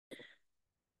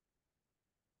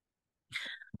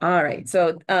All right.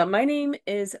 So my name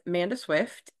is Mandah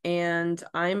Swift, and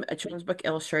I'm a children's book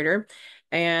illustrator.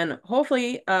 And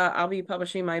hopefully, I'll be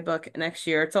publishing my book next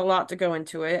year. It's a lot to go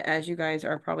into it, as you guys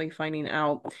are probably finding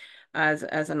out as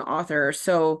an author.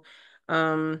 So,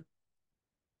 um,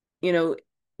 you know,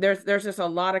 there's just a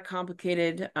lot of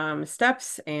complicated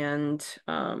steps and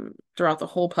throughout the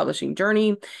whole publishing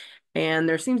journey. And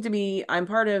there seems to be, I'm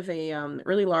part of a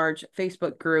really large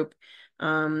Facebook group.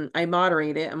 I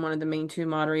moderate it. I'm one of the main two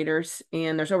moderators,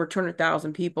 and there's over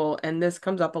 200,000 people. And this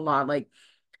comes up a lot, like,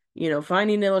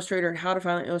 finding an illustrator and how to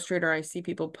find an illustrator. I see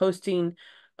people posting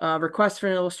requests for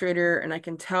an illustrator, and I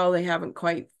can tell they haven't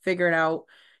quite figured out,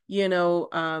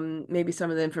 maybe some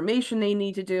of the information they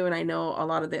need to do. And I know a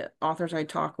lot of the authors I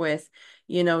talk with,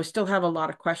 still have a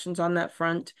lot of questions on that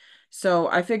front. So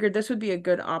I figured this would be a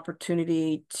good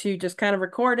opportunity to just kind of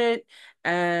record it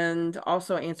and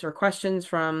also answer questions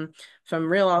from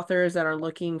real authors that are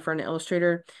looking for an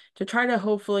illustrator to try to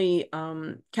hopefully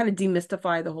kind of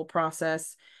demystify the whole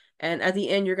process. And at the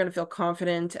end, you're going to feel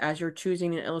confident as you're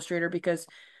choosing an illustrator because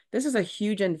this is a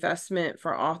huge investment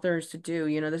for authors to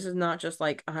do. This is not just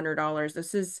like $100.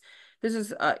 This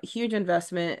is a huge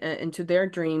investment into their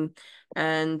dream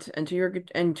and to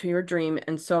your dream.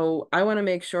 And so I want to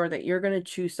make sure that you're going to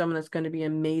choose someone that's going to be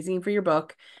amazing for your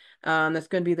book, that's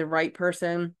going to be the right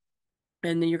person,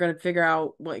 and then you're going to figure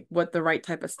out like what the right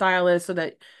type of style is so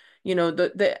that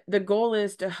the goal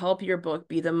is to help your book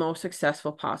be the most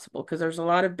successful possible, because there's a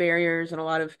lot of barriers and a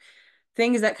lot of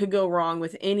things that could go wrong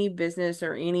with any business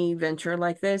or any venture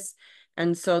like this.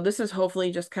 And so this is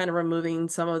hopefully just kind of removing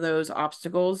some of those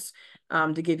obstacles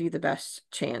to give you the best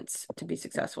chance to be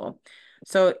successful.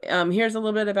 So here's a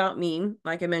little bit about me,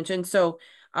 like I mentioned. So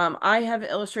I have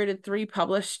illustrated 3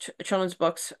 published children's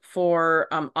books for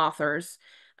authors,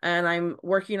 and I'm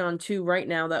working on 2 right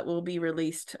now that will be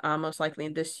released most likely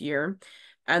this year.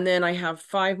 And then I have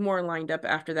 5 more lined up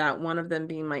after that, one of them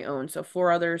being my own. So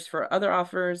 4 others for other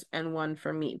offers and 1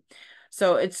 for me.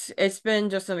 So it's been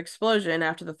just an explosion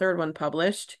after the 3rd one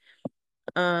published.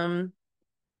 Um,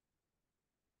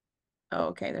 oh,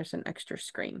 okay, there's an extra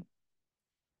screen.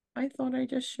 I thought I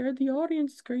just shared the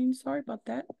audience screen. Sorry about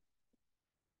that.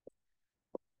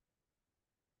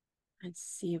 Let's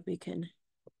see if we can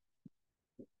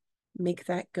make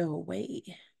that go away.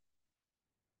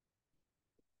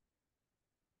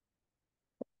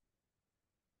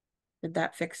 Did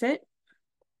that fix it?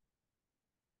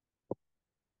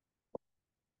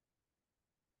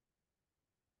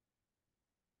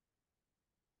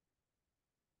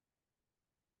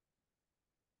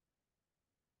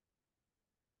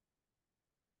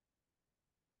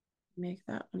 Make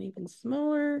that one even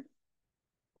smaller.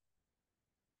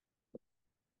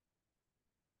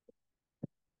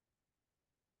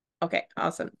 Okay,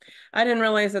 awesome. I didn't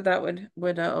realize that that would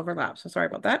overlap, so sorry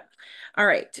about that. All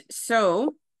right,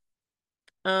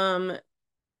 um,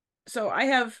 so I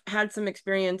have had some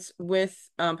experience with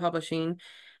publishing,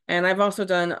 and I've also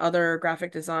done other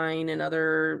graphic design and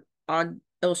other odd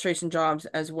illustration jobs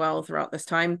as well throughout this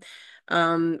time.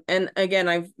 And again,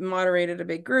 I've moderated a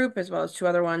big group as well as 2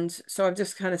 other ones, so I've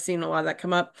just kind of seen a lot of that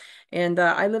come up. And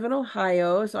I live in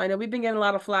Ohio, so I know we've been getting a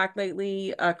lot of flack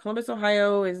lately. Columbus,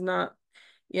 Ohio is not,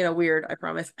 weird, I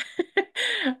promise.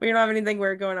 We don't have anything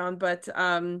weird going on, but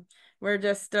we're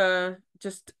just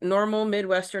normal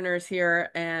Midwesterners here,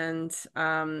 and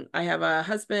I have a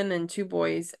husband and 2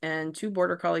 boys and 2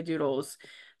 border collie doodles.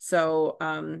 So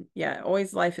yeah,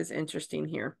 always life is interesting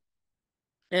here.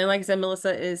 And like I said,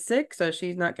 Melissa is sick, so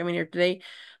she's not coming here today.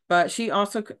 But she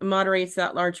also moderates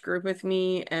that large group with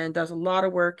me and does a lot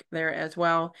of work there as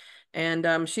well.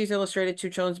 And she's illustrated 2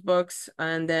 children's books,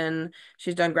 and then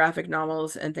she's done graphic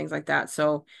novels and things like that.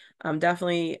 So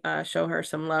definitely show her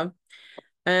some love.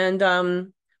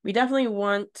 And we definitely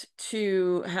want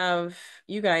to have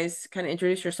you guys kind of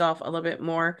introduce yourself a little bit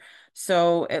more.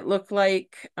 So it looked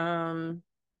like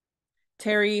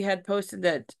Terry had posted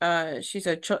that she's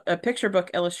a picture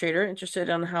book illustrator interested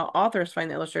on how authors find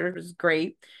the illustrator, which is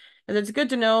great. And it's good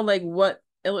to know like what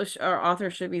our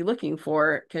authors should be looking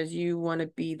for, because you want to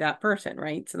be that person,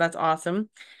 right? So that's awesome.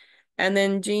 And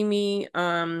then Jamie,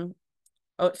 oh,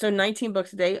 so 19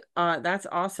 books a day. That's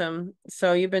awesome.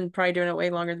 So you've been probably doing it way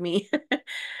longer than me.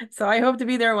 So I hope to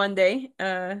be there one day.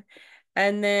 And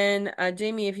then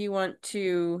Jamie, if you want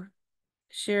to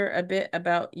share a bit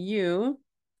about you.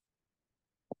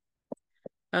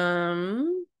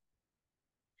 Um,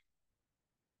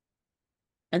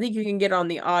 I think you can get on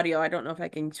the audio. I don't know if I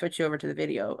can switch you over to the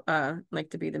video,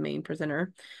 like to be the main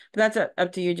presenter. But that's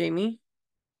up to you, Jamie.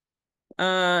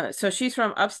 So she's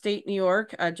from upstate New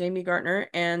York, Jamie Gartner,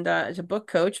 and is a book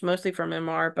coach, mostly for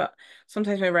memoir, but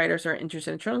sometimes my writers are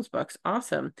interested in children's books.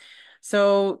 Awesome.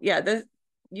 So yeah, this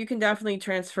you can definitely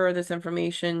transfer this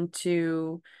information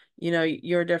to,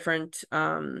 your different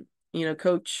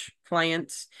coach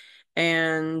clients.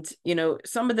 And,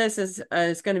 some of this is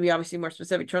going to be obviously more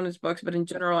specific children's books, but in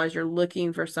general, as you're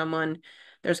looking for someone,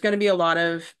 there's going to be a lot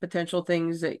of potential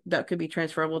things that could be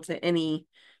transferable to any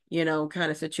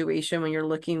kind of situation when you're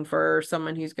looking for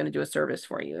someone who's going to do a service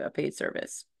for you, a paid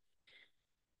service.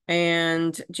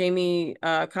 And Jamie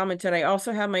commented, I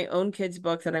also have my own kids'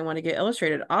 book that I want to get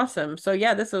illustrated. Awesome. So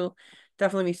yeah, this will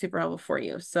definitely be super helpful for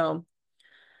you. So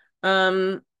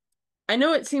um, I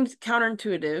know it seems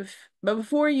counterintuitive, but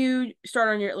before you start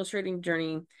on your illustrating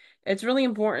journey, it's really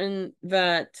important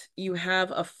that you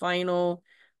have a final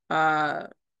uh,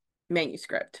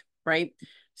 manuscript, right?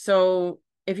 So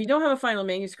if you don't have a final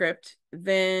manuscript,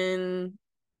 then,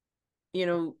 you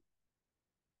know,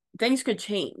 things could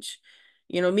change,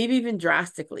 maybe even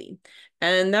drastically.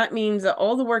 And that means that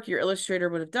all the work your illustrator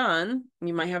would have done,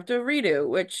 you might have to redo,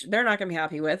 which they're not going to be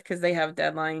happy with because they have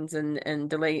deadlines and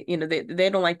delay. They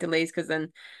don't like delays because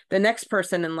then the next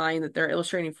person in line that they're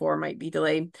illustrating for might be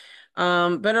delayed.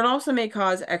 But it also may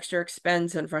cause extra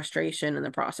expense and frustration in the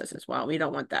process as well. We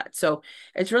don't want that. So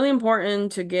it's really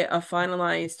important to get a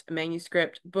finalized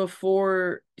manuscript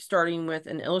before starting with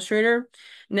an illustrator.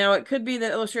 Now, it could be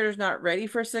that Illustrator's not ready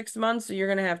for 6 months, so you're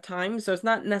going to have time. So it's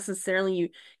not necessarily you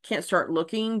can't start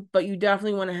looking, but you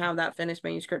definitely want to have that finished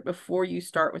manuscript before you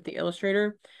start with the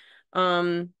Illustrator.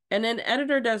 And then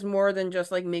editor does more than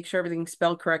just like make sure everything's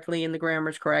spelled correctly and the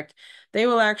grammar's correct. They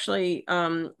will actually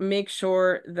make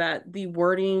sure that the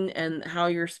wording and how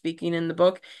you're speaking in the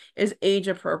book is age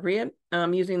appropriate,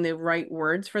 using the right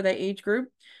words for that age group.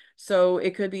 So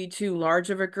it could be too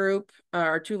large of a group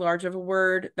or too large of a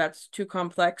word that's too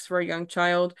complex for a young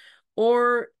child,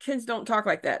 or kids don't talk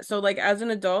like that. So like as an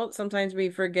adult, sometimes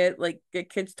we forget like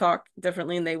kids talk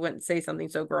differently and they wouldn't say something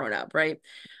so grown up, right?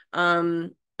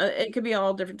 It could be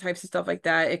all different types of stuff like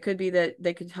that. It could be that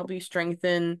they could help you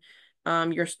strengthen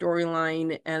your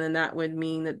storyline, and then that would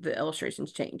mean that the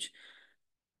illustrations change.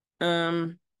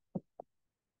 Um,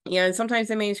 yeah, and sometimes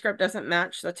the manuscript doesn't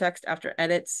match the text after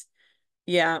edits.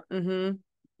 Yeah,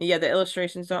 Yeah, the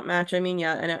illustrations don't match. I mean,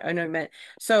 yeah, I know what you meant.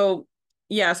 So,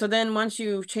 yeah, so then once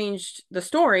you've changed the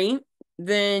story,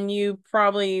 then you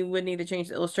probably would need to change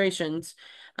the illustrations.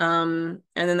 And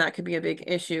then that could be a big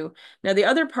issue. Now, the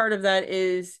other part of that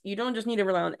is you don't just need to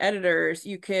rely on editors,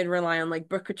 you could rely on like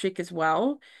book critique as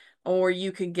well, or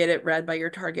you could get it read by your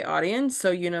target audience.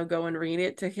 So, go and read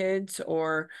it to kids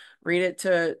or read it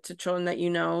to children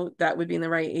that that would be in the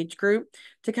right age group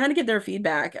to kind of get their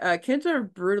feedback. Kids are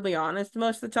brutally honest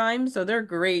most of the time, so they're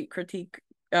great critique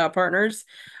partners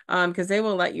because they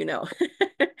will let you know.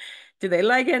 Do they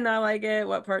like it, not like it,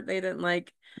 what part they didn't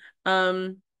like.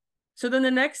 Um, so then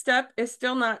the next step is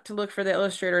still not to look for the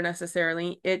illustrator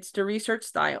necessarily, it's to research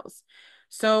styles.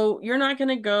 So you're not going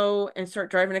to go and start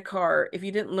driving a car if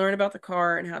you didn't learn about the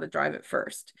car and how to drive it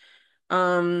first.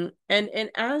 And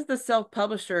as the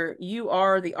self-publisher, you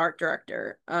are the art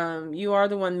director. You are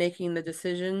the one making the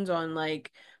decisions on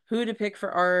like who to pick for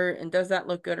art and does that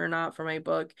look good or not for my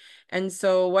book. And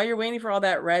so while you're waiting for all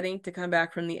that reading to come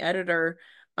back from the editor,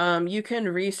 you can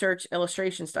research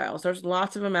illustration styles. There's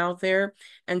lots of them out there,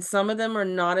 and some of them are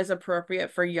not as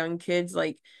appropriate for young kids,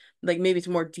 like maybe it's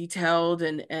more detailed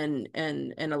and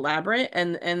elaborate.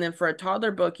 And then for a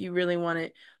toddler book, you really want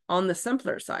it on the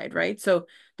simpler side, right? So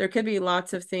there could be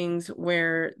lots of things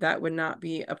where that would not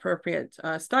be appropriate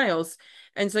styles.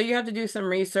 And so you have to do some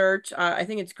research. I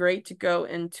think it's great to go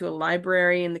into a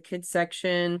library in the kids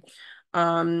section,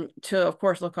 to, of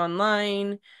course, look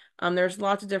online. There's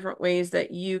lots of different ways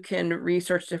that you can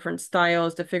research different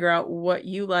styles to figure out what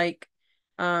you like,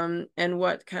 and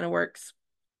what kind of works.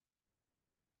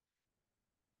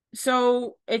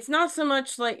 So it's not so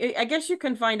much like I guess you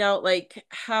can find out like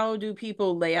how do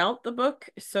people lay out the book.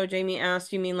 So Jamie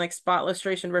asked, you mean like spot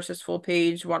illustration versus full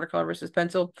page, watercolor versus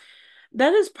pencil?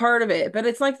 That is part of it, but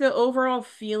it's like the overall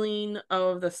feeling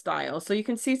of the style. So you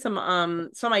can see some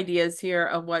ideas here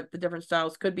of what the different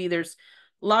styles could be. There's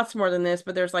lots more than this,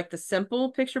 but there's like the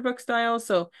simple picture book style.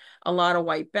 So a lot of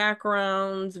white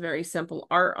backgrounds, very simple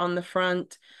art on the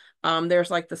front. There's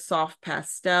like the soft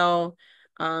pastel.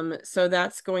 So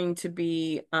that's going to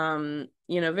be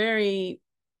very,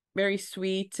 very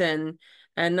sweet and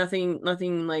nothing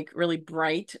like really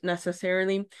bright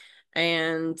necessarily.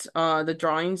 And the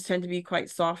drawings tend to be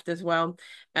quite soft as well.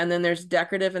 And then there's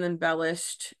decorative and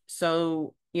embellished.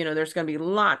 So, there's going to be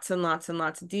lots and lots and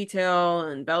lots of detail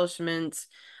and embellishments.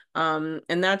 And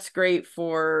that's great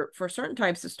for certain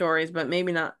types of stories, but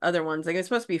maybe not other ones. Like it's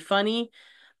supposed to be funny.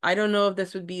 I don't know if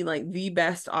this would be like the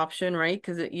best option, right?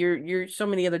 Because you're so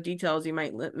many other details you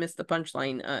might miss the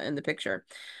punchline in the picture.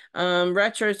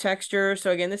 Retro texture.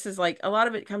 So again, this is like a lot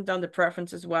of it comes down to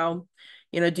preference as well.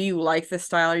 Do you like this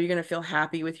style? Are you going to feel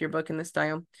happy with your book in this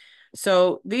style?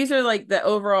 So these are like the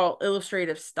overall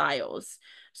illustrative styles.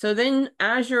 So then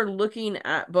as you're looking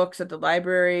at books at the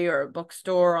library or a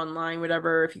bookstore online,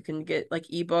 whatever, if you can get like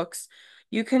ebooks,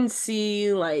 you can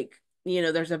see like,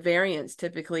 there's a variance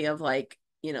typically of like,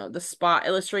 the spot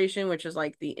illustration, which is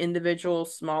like the individual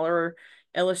smaller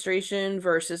illustration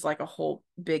versus like a whole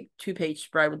big 2-page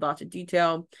spread with lots of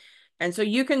detail. And so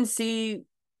you can see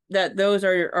that those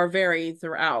are varied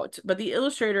throughout, but the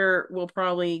illustrator will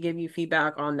probably give you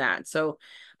feedback on that. So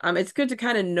it's good to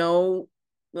kind of know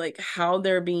like how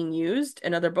they're being used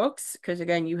in other books, because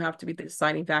again, you have to be the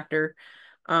deciding factor.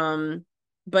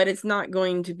 But it's not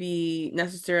going to be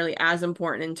necessarily as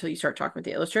important until you start talking with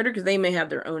the illustrator, because they may have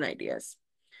their own ideas.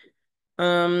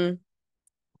 The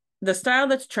style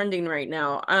that's trending right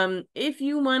now. If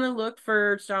you want to look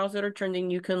for styles that are trending,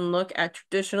 you can look at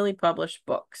traditionally published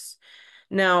books.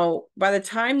 Now, by the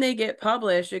time they get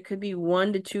published, it could be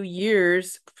 1 to 2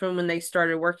 years from when they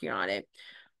started working on it.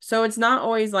 So it's not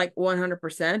always like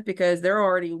 100% because they're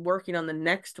already working on the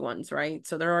next ones, right?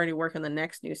 So they're already working on the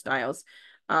next new styles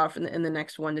in the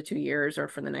next 1 to 2 years or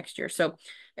for the next year. So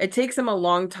it takes them a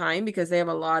long time because they have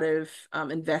a lot of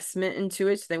investment into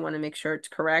it. So they want to make sure it's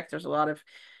correct. There's a lot of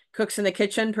cooks in the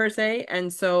kitchen per se.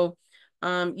 And so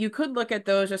you could look at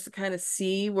those just to kind of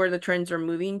see where the trends are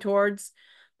moving towards.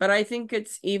 But I think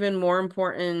it's even more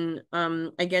important,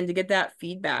 again, to get that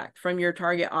feedback from your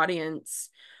target audience.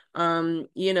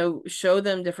 Show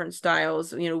them different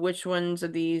styles. Which ones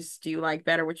of these do you like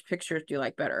better? Which pictures do you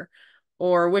like better?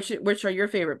 Or which are your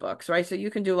favorite books, right? So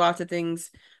you can do lots of things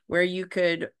where you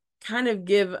could kind of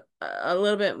give a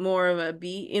little bit more of a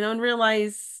beat, and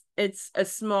realize it's a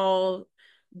small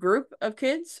group of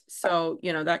kids. So,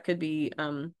 that could be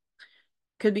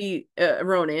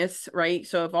erroneous, right?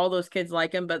 So if all those kids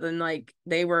like him, but then like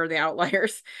they were the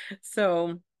outliers.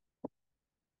 So,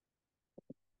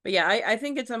 but yeah, I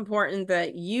think it's important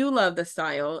that you love the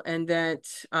style and that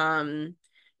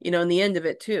in the end of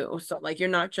it too. So like you're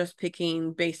not just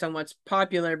picking based on what's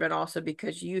popular, but also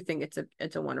because you think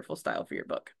it's a wonderful style for your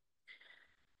book.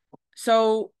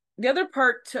 So the other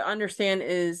part to understand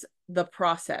is the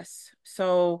process.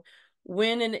 So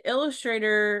when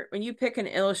you pick an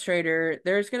illustrator,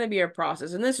 there's going to be a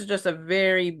process. And this is just a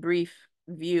very brief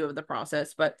view of the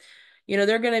process, but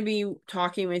they're going to be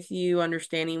talking with you,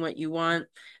 understanding what you want.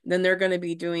 Then they're going to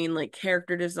be doing like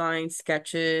character design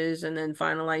sketches and then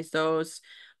finalize those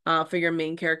for your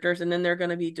main characters. And then they're going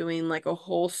to be doing like a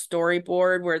whole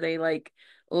storyboard where they like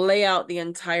lay out the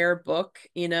entire book,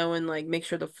 and like make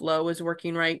sure the flow is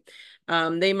working right.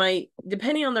 They might,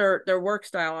 depending on their work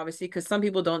style, obviously, because some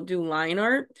people don't do line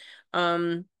art.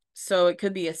 So it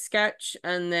could be a sketch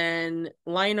and then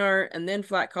line art and then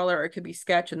flat color, or it could be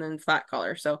sketch and then flat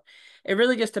color. So it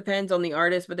really just depends on the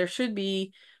artist, but there should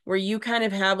be where you kind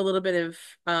of have a little bit of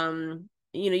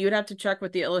you would have to check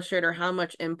with the illustrator how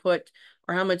much input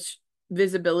or how much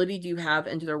visibility do you have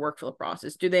into their workflow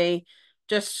process. Do they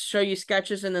just show you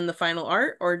sketches and then the final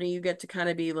art, or do you get to kind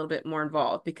of be a little bit more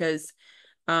involved? Because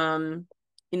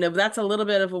that's a little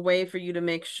bit of a way for you to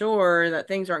make sure that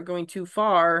things aren't going too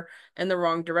far in the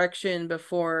wrong direction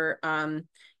before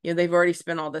they've already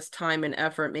spent all this time and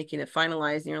effort making it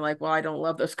finalized, and you're like, well, I don't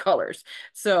love those colors.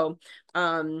 So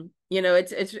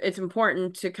it's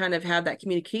important to kind of have that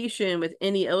communication with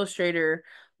any illustrator.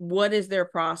 What is their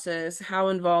process? How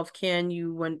involved can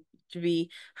you want to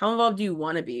be? How involved do you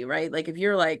want to be, right? Like if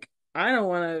you're like, I don't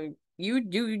want to,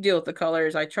 you deal with the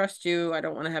colors, I trust you, I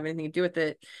don't want to have anything to do with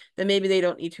it, then maybe they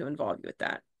don't need to involve you with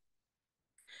that.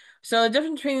 So the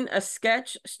difference between a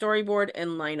sketch, storyboard,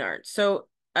 and line art. So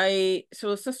let's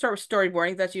just start with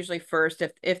storyboarding. That's usually first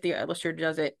if the illustrator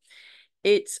does it.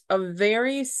 It's a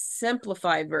very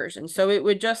simplified version. So it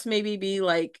would just maybe be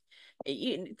like,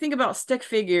 think about stick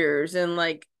figures and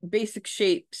like basic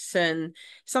shapes, and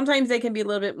sometimes they can be a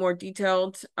little bit more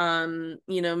detailed.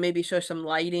 Maybe show some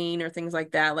lighting or things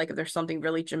like that. Like if there's something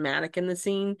really dramatic in the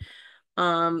scene,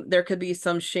 there could be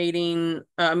some shading.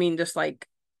 Just like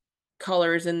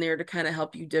colors in there to kind of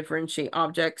help you differentiate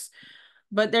objects,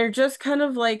 but they're just kind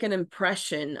of like an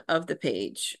impression of the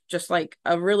page, just like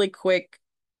a really quick,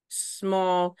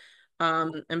 small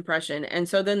impression. And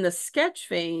so then the sketch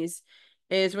phase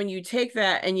is when you take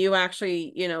that and you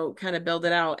actually, kind of build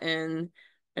it out. And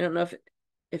I don't know if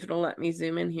it'll let me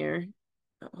zoom in here.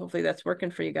 Hopefully that's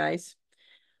working for you guys.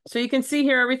 So you can see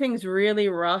here everything's really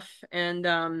rough, and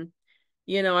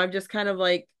I've just kind of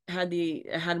like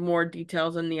had more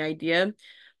details on the idea.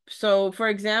 So for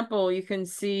example, you can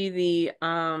see the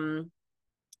of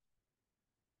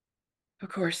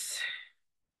course,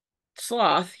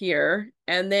 sloth here,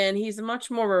 and then he's much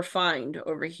more refined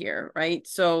over here, right?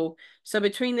 So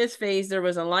between this phase there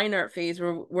was a line art phase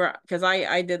where because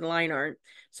I did line art.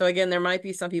 So again, there might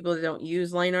be some people that don't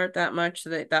use line art that much, so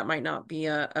that might not be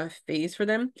a phase for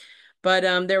them. But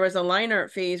there was a line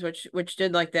art phase which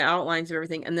did like the outlines of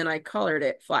everything, and then I colored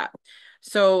it flat.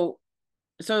 So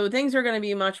so things are going to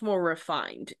be much more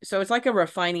refined. So it's like a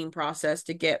refining process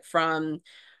to get from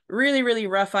really, really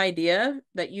rough idea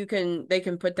that they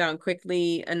can put down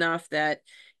quickly enough that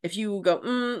if you go,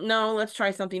 no, let's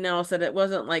try something else, that it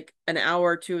wasn't like an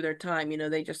hour or two of their time,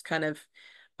 they just kind of,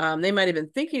 they might have been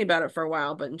thinking about it for a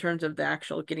while, but in terms of the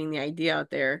actual getting the idea out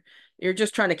there, you're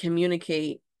just trying to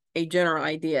communicate a general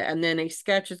idea. And then a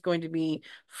sketch is going to be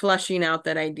fleshing out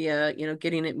that idea,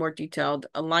 getting it more detailed.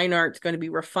 A line art is going to be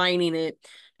refining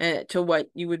it to what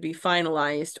you would be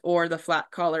finalized, or the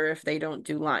flat color if they don't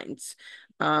do lines.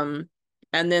 Um,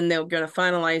 and then they're going to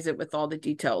finalize it with all the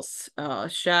details,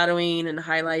 shadowing and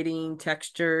highlighting,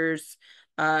 textures,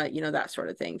 that sort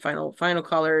of thing, final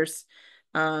colors.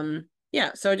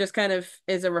 Yeah, so it just kind of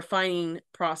is a refining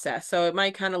process. So it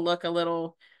might kind of look a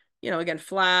little, again,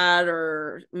 flat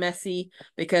or messy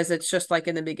because it's just like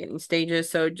in the beginning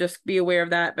stages. So just be aware of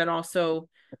that, but also,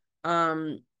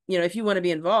 if you want to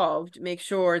be involved, make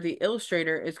sure the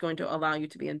illustrator is going to allow you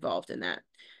to be involved in that.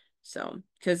 So,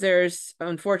 because there's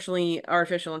unfortunately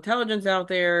artificial intelligence out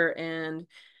there, and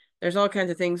there's all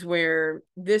kinds of things where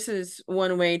this is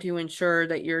one way to ensure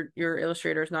that your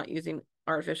illustrator is not using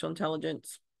artificial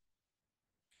intelligence.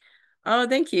 Oh,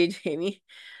 thank you, Jamie.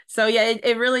 So yeah,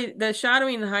 it really, the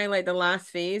shadowing and highlight, the last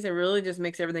phase, it really just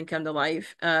makes everything come to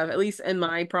life, at least in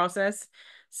my process.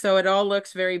 So it all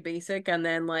looks very basic, and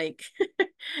then like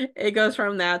it goes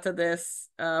from that to this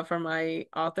for my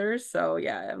authors. So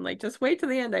yeah, I'm like, just wait to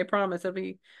the end. I promise it'll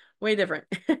be way different.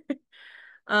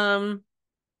 Um,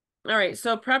 all right,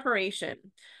 so preparation.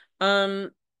 Um,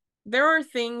 there are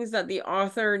things that the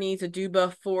author needs to do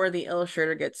before the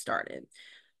illustrator gets started.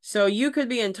 So you could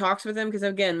be in talks with them because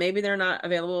again, maybe they're not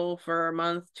available for a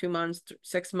month, 2 months,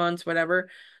 6 months, whatever.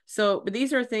 So, but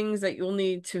these are things that you'll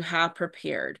need to have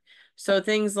prepared. So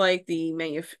things like the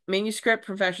manuscript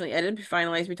professionally edited,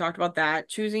 finalized, we talked about that.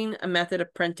 Choosing a method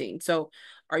of printing. So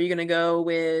are you going to go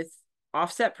with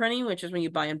offset printing, which is when you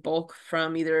buy in bulk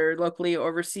from either locally or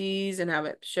overseas and have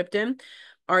it shipped in?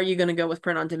 Are you going to go with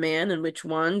print on demand, and which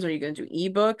ones? Are you going to do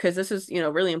ebook? Because this is,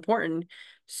 really important.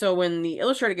 So when the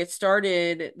illustrator gets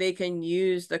started, they can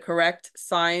use the correct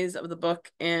size of the book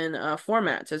and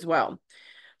formats as well.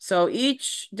 So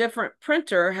each different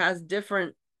printer has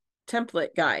different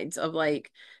template guides of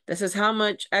like, this is how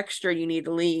much extra you need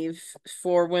to leave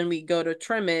for when we go to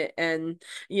trim it, and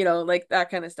like that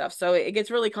kind of stuff. So it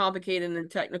gets really complicated and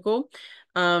technical.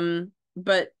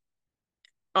 But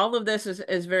all of this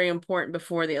is very important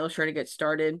before the illustrator gets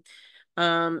started.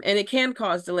 And it can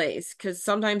cause delays because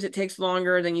sometimes it takes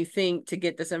longer than you think to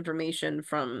get this information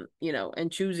from,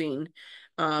 and choosing.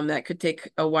 That could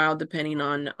take a while depending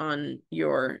on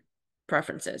your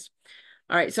preferences.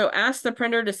 All right, so ask the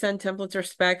printer to send templates or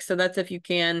specs. So that's if you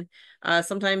can.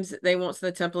 Sometimes they won't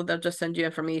send the template, they'll just send you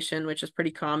information, which is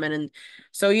pretty common. And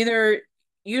so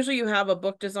usually you have a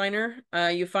book designer.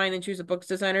 You find and choose a book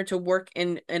designer to work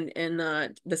in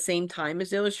the same time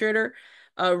as the illustrator.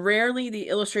 Rarely the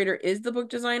illustrator is the book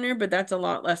designer, but that's a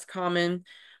lot less common.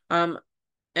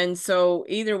 And so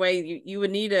either way, you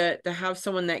would need to have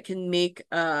someone that can make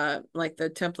like the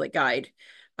template guide.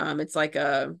 It's like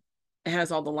it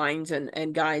has all the lines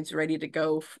and guides ready to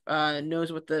go,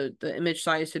 knows what the image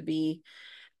size should be,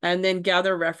 and then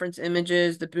gather reference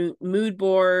images, the mood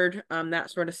board,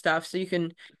 that sort of stuff. So you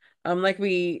can, like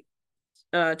we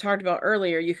talked about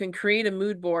earlier, you can create a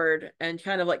mood board and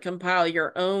kind of like compile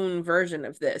your own version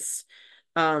of this.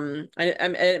 I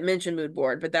didn't mention mood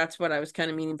board, but that's what I was kind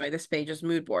of meaning by this page is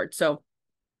mood board. So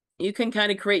you can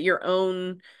kind of create your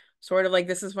own sort of like,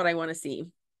 this is what I want to see.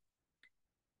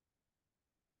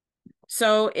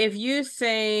 So if you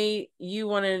say you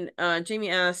want to, Jamie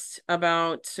asked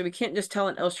about, so we can't just tell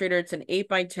an illustrator it's an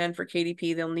 8x10 for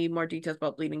KDP, they'll need more details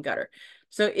about bleeding gutter.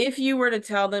 So if you were to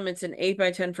tell them it's an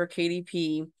 8x10 for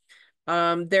KDP,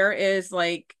 there is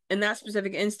like, in that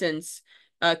specific instance,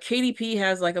 KDP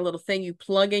has like a little thing you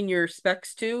plug in your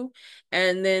specs to,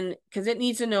 and then, because it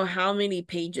needs to know how many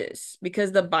pages,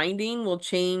 because the binding will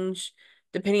change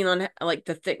depending on like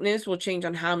the thickness will change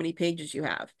on how many pages you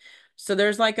have. So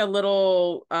there's like a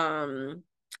little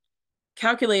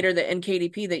calculator that in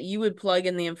KDP that you would plug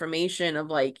in the information of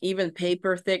like even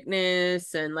paper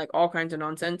thickness and like all kinds of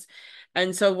nonsense.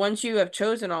 And so once you have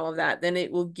chosen all of that, then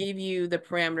it will give you the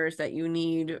parameters that you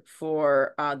need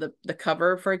for the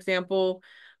cover, for example,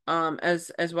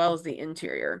 as well as the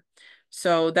interior.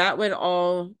 So that would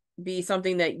all be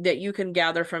something that you can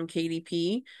gather from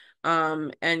KDP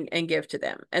and give to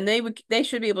them. And they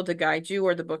should be able to guide you,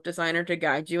 or the book designer to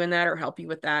guide you in that or help you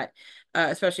with that,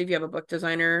 especially if you have a book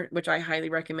designer, which I highly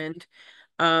recommend.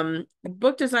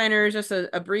 Book designer is just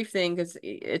a brief thing because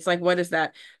it's like, what is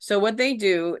that? So what they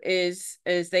do is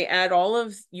they add all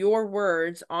of your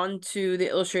words onto the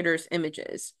illustrator's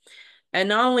images. And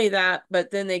not only that,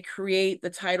 but then they create the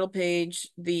title page,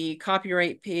 the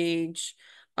copyright page,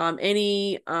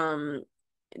 any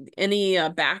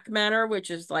back matter,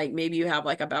 which is like maybe you have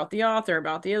like about the author,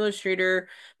 about the illustrator,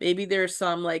 maybe there's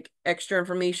some like extra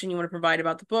information you want to provide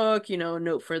about the book,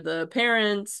 note for the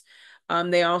parents.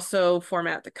 They also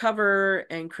format the cover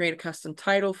and create a custom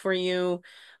title for you.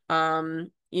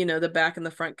 The back and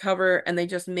the front cover, and they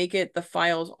just make it the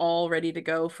files all ready to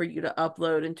go for you to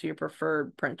upload into your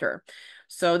preferred printer.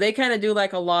 So they kind of do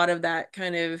like a lot of that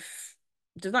kind of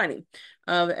designing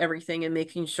of everything and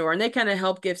making sure, and they kind of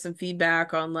help give some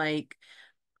feedback on like,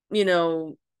 you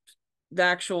know, the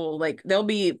actual, like they'll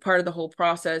be part of the whole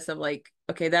process of like,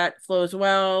 okay, that flows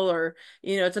well, or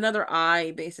it's another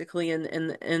eye basically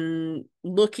in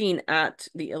looking at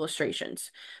the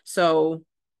illustrations. So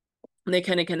they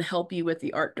kind of can help you with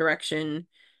the art direction,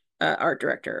 art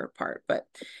director part. But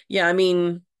yeah, I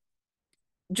mean,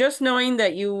 just knowing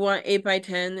that you want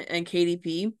 8x10 and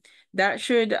KDP, that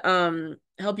should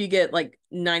help you get like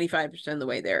 95% of the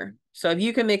way there. So if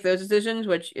you can make those decisions,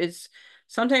 which is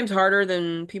sometimes harder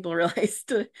than people realize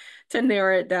to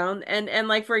narrow it down. And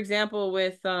like for example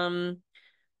with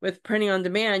printing on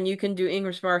demand, you can do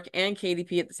Ingram Spark and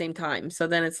KDP at the same time. So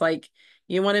then it's like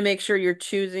you want to make sure you're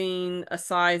choosing a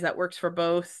size that works for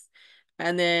both.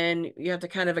 And then you have to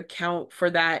kind of account for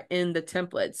that in the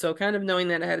template. So kind of knowing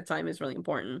that ahead of time is really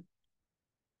important.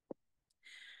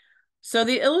 So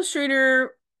the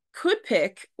illustrator could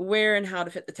pick where and how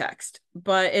to fit the text,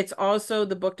 but it's also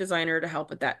the book designer to help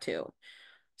with that too.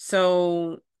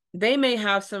 So they may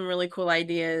have some really cool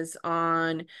ideas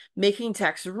on making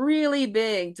text really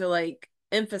big to like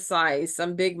emphasize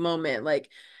some big moment, like,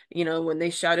 when they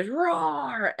shouted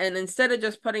roar, and instead of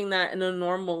just putting that in a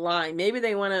normal line, maybe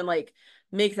they want to like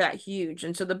make that huge.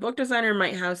 And so the book designer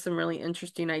might have some really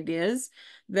interesting ideas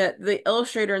that the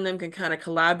illustrator and them can kind of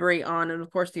collaborate on. And of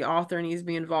course, the author needs to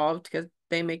be involved because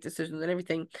they make decisions and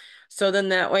everything. So then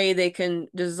that way they can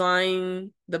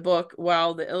design the book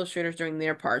while the illustrator's doing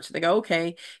their part. So they go,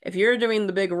 okay, if you're doing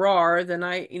the big roar, then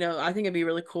I think it'd be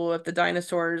really cool if the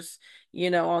dinosaur's,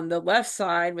 on the left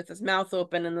side with his mouth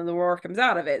open and then the roar comes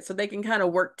out of it. So they can kind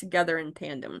of work together in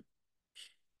tandem.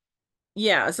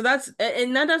 Yeah, so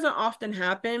and that doesn't often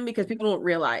happen because people don't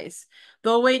realize.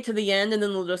 They'll wait to the end and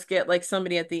then they'll just get like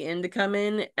somebody at the end to come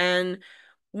in. And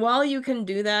while you can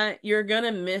do that, you're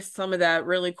gonna miss some of that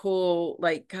really cool,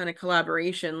 like kind of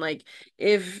collaboration. Like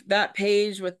if that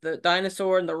page with the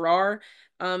dinosaur and the roar,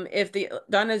 if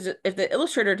the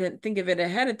illustrator didn't think of it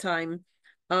ahead of time,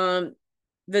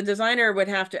 the designer would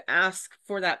have to ask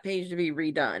for that page to be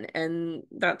redone, and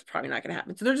that's probably not gonna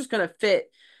happen. So they're just gonna fit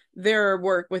their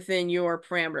work within your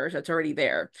parameters that's already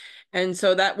there. And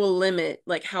so that will limit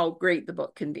like how great the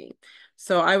book can be.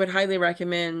 So I would highly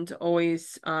recommend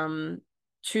always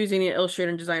choosing an illustrator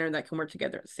and designer that can work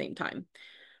together at the same time.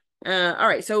 All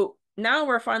right, so now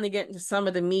we're finally getting to some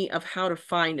of the meat of how to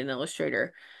find an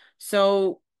illustrator.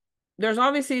 So there's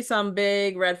obviously some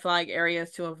big red flag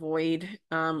areas to avoid,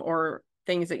 or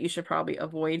things that you should probably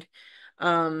avoid.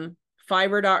 Um,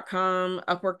 Fiverr.com,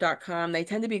 Upwork.com, they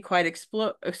tend to be quite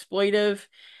exploitive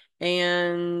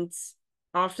and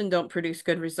often don't produce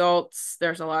good results.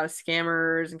 There's a lot of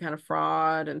scammers and kind of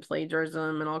fraud and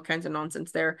plagiarism and all kinds of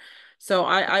nonsense there. So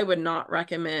I would not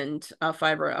recommend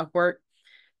Fiverr or Upwork.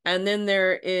 And then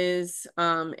there is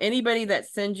anybody that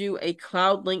sends you a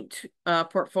cloud linked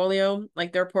portfolio,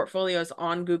 like their portfolio is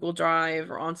on Google Drive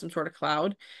or on some sort of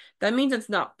cloud. That means it's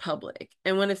not public.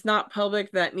 And when it's not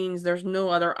public, that means there's no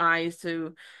other eyes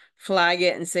to flag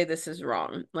it and say this is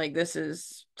wrong. Like this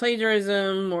is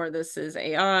plagiarism or this is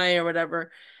AI or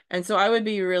whatever. And so I would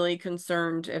be really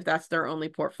concerned if that's their only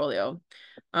portfolio.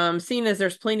 Seeing as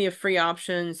there's plenty of free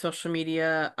options, social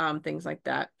media, things like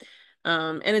that.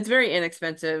 And it's very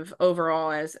inexpensive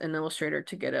overall as an illustrator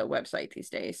to get a website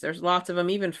these days. There's lots of them,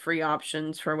 even free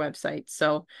options for websites.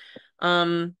 So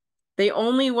they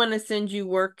only want to send you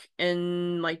work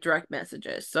in like direct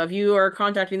messages. So if you are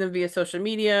contacting them via social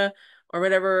media or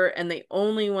whatever, and they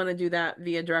only want to do that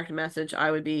via direct message,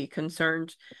 I would be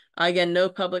concerned. Again, no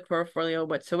public portfolio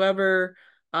whatsoever.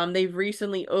 They've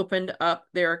recently opened up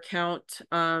their account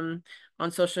on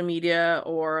social media,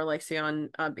 or like say on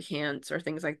Behance or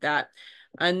things like that.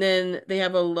 And then they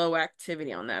have a low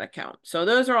activity on that account. So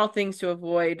those are all things to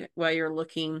avoid while you're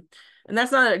looking. And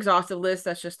that's not an exhaustive list.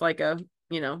 That's just like a,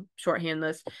 shorthand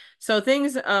list. So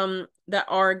things that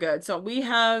are good. So we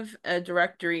have a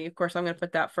directory. Of course, I'm going to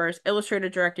put that first,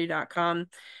 illustratorddirectory.com.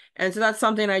 And so that's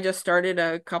something I just started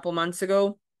a couple months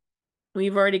ago.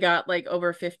 We've already got like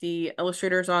over 50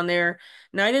 illustrators on there.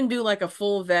 Now, I didn't do like a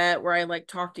full vet where I like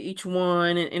talked to each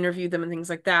one and interviewed them and things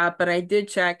like that, but I did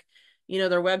check,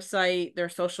 their website, their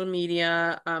social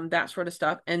media, that sort of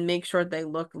stuff, and make sure they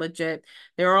look legit.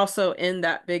 They're also in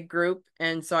that big group,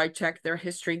 and so I checked their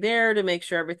history there to make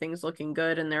sure everything's looking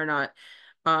good and they're not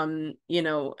having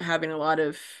a lot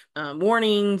of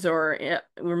warnings or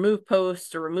remove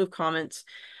posts or remove comments,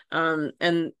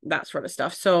 and that sort of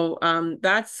stuff. So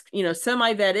that's,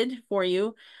 semi-vetted for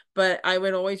you, but I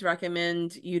would always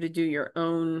recommend you to do your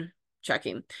own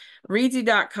checking.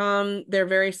 Reedsy.com, they're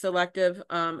very selective,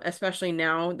 especially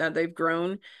now that they've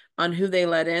grown, on who they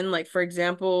let in. Like, for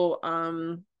example,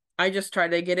 I just tried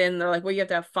to get in. They're like, well, you have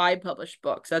to have 5 published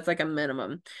books. That's like a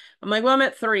minimum. I'm like, well, I'm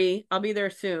at 3. I'll be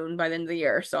there soon by the end of the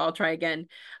year, so I'll try again.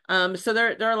 So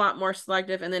they're a lot more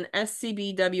selective. And then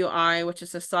SCBWI, which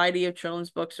is Society of Children's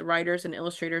Books Writers and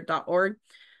Illustrator.org.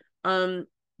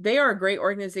 They are a great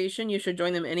organization. You should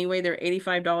join them anyway. They're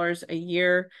 $85 a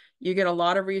year. You get a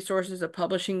lot of resources, a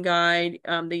publishing guide.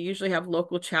 They usually have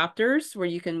local chapters where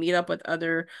you can meet up with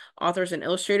other authors and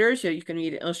illustrators. So you can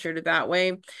meet an illustrator that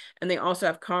way. And they also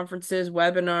have conferences,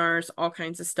 webinars, all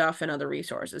kinds of stuff, and other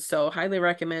resources. So highly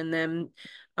recommend them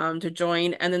to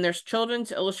join. And then there's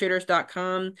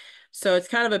childrensillustrators.com. So it's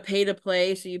kind of a pay to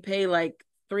play. So you pay like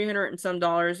 300 and some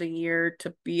dollars a year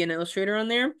to be an illustrator on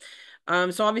there.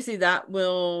 So obviously that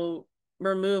will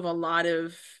remove a lot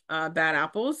of bad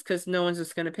apples, because no one's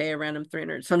just going to pay a random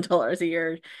 300 some dollars a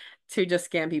year to just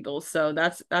scam people. So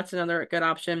that's another good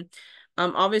option.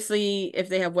 Obviously, if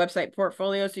they have website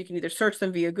portfolios, you can either search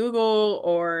them via Google,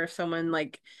 or if someone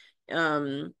like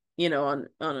on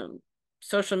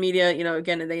social media,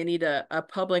 again, they need a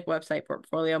public website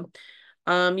portfolio.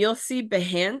 You'll see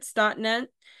Behance.net.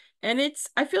 And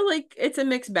I feel like it's a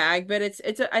mixed bag, but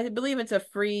I believe it's a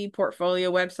free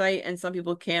portfolio website, and some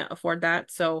people can't afford that.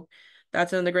 So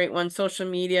that's another great one. Social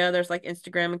media, there's like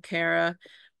Instagram and Kara.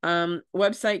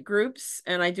 Website groups,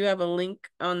 and I do have a link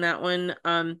on that one.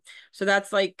 So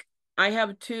that's like, I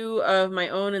have 2 of my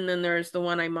own, and then there's the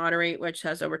one I moderate, which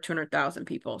has over 200,000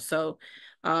 people. So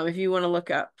if you want to look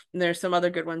up, there's some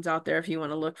other good ones out there if you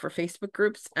want to look for Facebook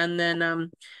groups. And then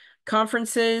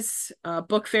conferences,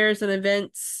 book fairs and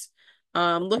events.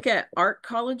 Look at art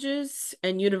colleges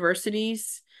and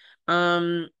universities.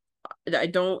 I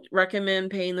don't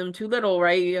recommend paying them too little,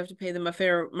 right? You have to pay them a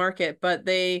fair market, but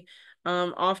they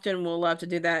often will love to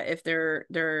do that if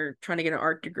they're trying to get an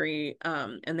art degree,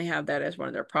 and they have that as one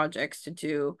of their projects to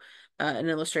do an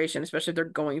illustration, especially if they're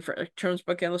going for a children's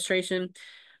book illustration.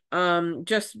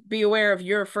 Just be aware, if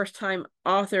you're a first-time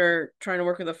author trying to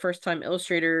work with a first-time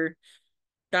illustrator,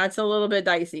 that's a little bit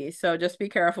dicey. So just be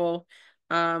careful,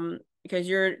 because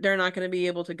they're not going to be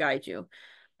able to guide you.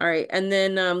 All right. And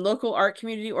then local art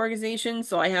community organizations.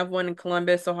 So I have one in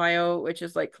Columbus, Ohio, which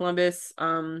is like Columbus.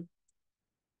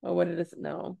 What is it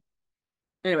now?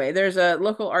 Anyway, there's a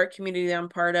local art community that I'm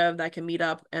part of that can meet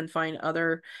up and find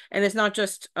other, and it's not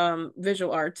just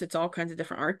visual arts, it's all kinds of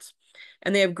different arts.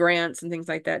 And they have grants and things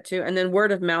like that too. And then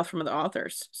word of mouth from the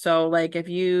authors. So like if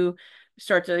you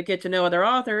start to get to know other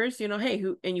authors, hey,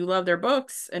 and you love their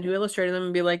books and who illustrated them,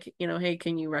 and be like, hey,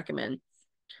 can you recommend?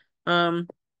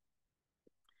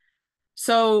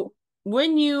 So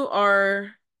when you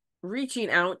are reaching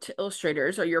out to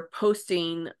illustrators, or you're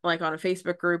posting like on a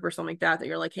Facebook group or something like that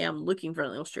you're like, hey, I'm looking for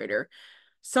an illustrator,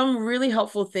 some really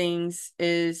helpful things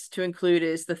is to include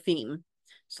is the theme.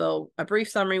 So a brief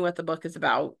summary what the book is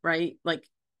about, right? Like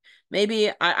maybe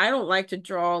I don't like to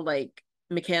draw like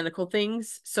mechanical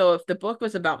things. So if the book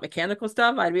was about mechanical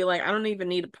stuff, I'd be like, I don't even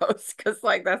need a post, because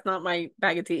like that's not my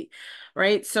bag of tea,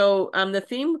 right? So the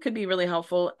theme could be really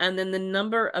helpful, and then the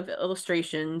number of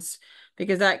illustrations,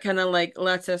 because that kind of like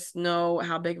lets us know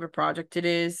how big of a project it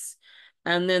is.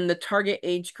 And then the target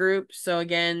age group. So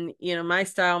again, my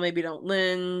style maybe don't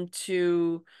lend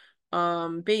to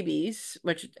babies,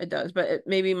 which it does, but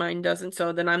maybe mine doesn't,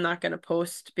 so then I'm not going to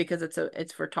post, because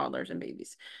it's for toddlers and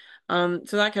babies. So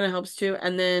that kind of helps too.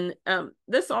 And then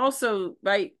this also,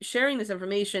 by sharing this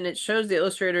information, it shows the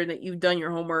illustrator that you've done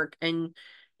your homework, and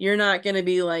you're not going to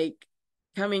be like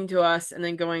coming to us and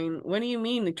then going, what do you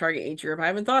mean the target age group? I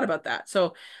haven't thought about that.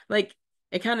 So like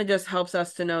it kind of just helps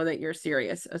us to know that you're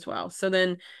serious as well. So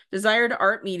then desired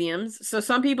art mediums. So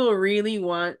some people really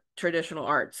want traditional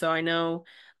art. So I know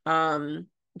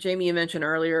Jamie, you mentioned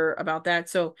earlier about that.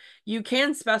 So you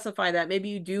can specify that maybe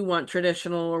you do want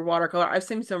traditional or watercolor. I've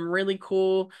seen some really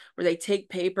cool where they take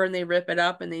paper and they rip it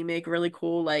up and they make really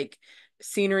cool like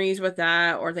sceneries with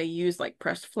that, or they use like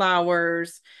pressed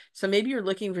flowers. So maybe you're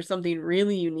looking for something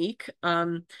really unique,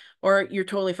 or you're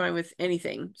totally fine with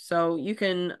anything. So you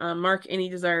can mark any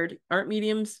desired art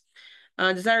mediums,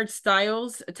 desired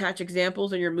styles, attach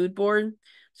examples on your mood board.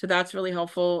 So that's really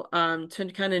helpful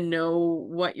to kind of know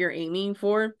what you're aiming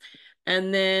for.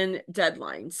 And then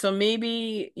deadline. So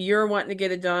maybe you're wanting to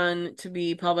get it done to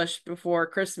be published before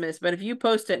Christmas, but if you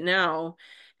post it now,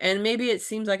 and maybe it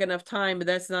seems like enough time, but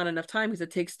that's not enough time because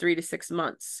it takes 3 to 6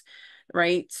 months,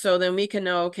 right? So then we can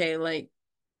know, okay, like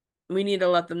we need to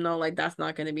let them know like that's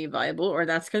not going to be viable or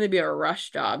that's going to be a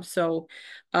rush job. So,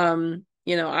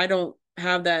 I don't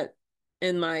have that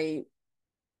in my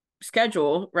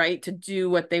schedule, right, to do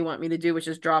what they want me to do, which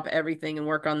is drop everything and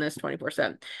work on this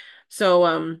 24/7.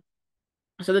 So,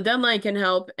 so the deadline can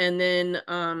help, and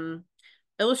then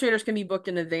illustrators can be booked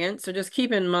in advance. So just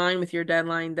keep in mind with your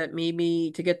deadline that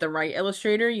maybe to get the right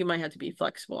illustrator, you might have to be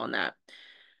flexible on that.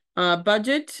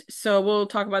 Budget. So we'll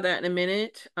talk about that in a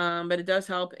minute. But it does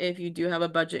help if you do have a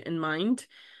budget in mind.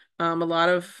 A lot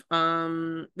of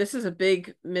this is a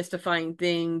big mystifying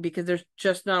thing because there's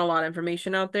just not a lot of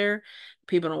information out there.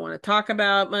 People don't want to talk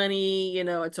about money,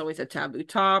 it's always a taboo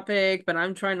topic, but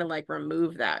I'm trying to like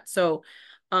remove that. So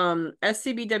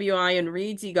SCBWI and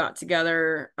Reedsy got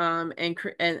together and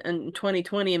in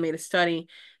 2020 and made a study.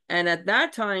 And at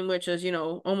that time, which is,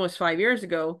 almost 5 years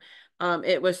ago,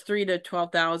 it was 3 to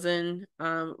 12,000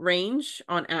 range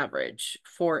on average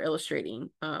for illustrating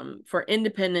for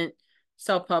independent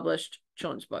self-published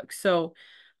children's books. So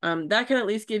that can at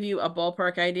least give you a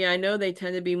ballpark idea. I know they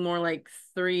tend to be more like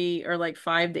 3 or like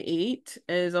 5 to 8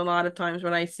 is a lot of times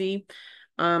what I see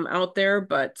out there,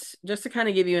 but just to kind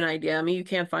of give you an idea, I mean, you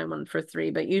can find one for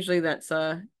 3, but usually that's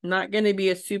not going to be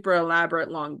a super elaborate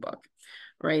long book,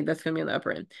 right? That's going to be on the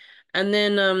upper end. And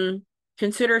then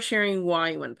consider sharing why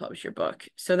you want to publish your book.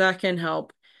 So that can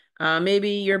help. Maybe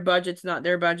your budget's not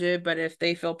their budget, but if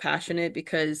they feel passionate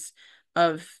because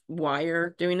of why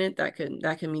you're doing it, that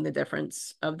can mean the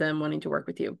difference of them wanting to work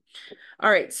with you.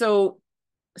 All right, so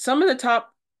some of the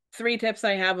top 3 tips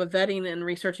I have of vetting and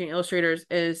researching illustrators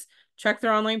is check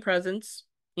their online presence.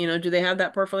 Do they have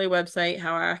that portfolio website?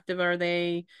 How active are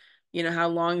they? How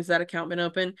long has that account been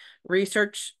open?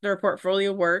 Research their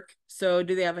portfolio work. So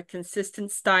do they have a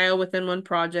consistent style within one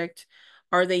project?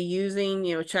 Are they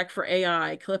using, check for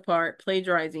AI, clip art,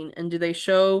 plagiarizing, and do they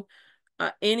show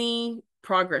any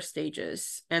progress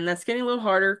stages? And that's getting a little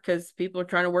harder because people are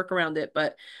trying to work around it,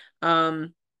 but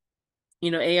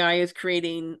AI is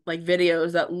creating like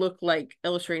videos that look like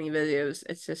illustrating videos.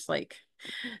 It's just like,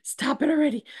 stop it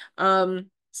already.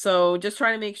 So just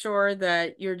trying to make sure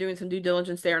that you're doing some due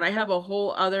diligence there. And I have a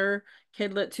whole other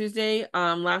Kidlit Tuesday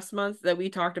last month that we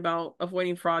talked about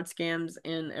avoiding fraud, scams,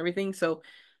 and everything. So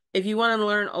if you want to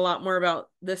learn a lot more about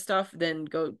this stuff, then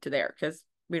go to there because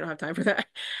we don't have time for that.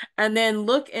 And then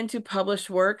look into published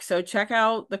work. So check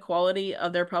out the quality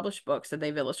of their published books that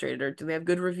they've illustrated, or do they have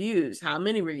good reviews? How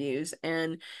many reviews?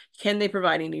 And can they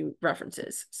provide any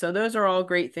references? So those are all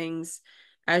great things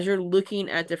as you're looking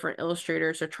at different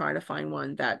illustrators to try to find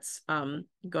one that's going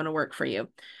to work for you.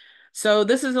 So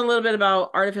this is a little bit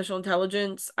about artificial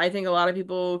intelligence. I think a lot of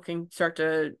people can start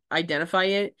to identify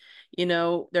it.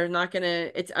 They're not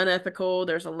it's unethical.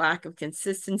 There's a lack of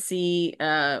consistency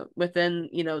within,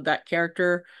 that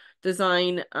character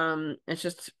design. It's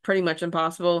just pretty much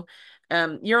impossible.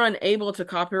 You're unable to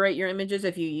copyright your images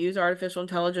if you use artificial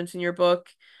intelligence in your book.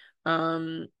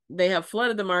 They have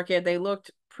flooded the market. They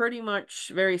looked pretty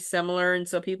much very similar, and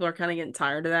so people are kind of getting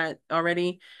tired of that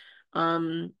already.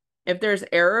 If there's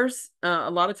errors,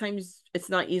 a lot of times it's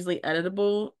not easily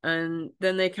editable, and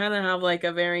then they kind of have like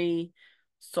a very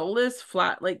soulless,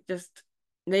 flat, like just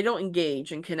they don't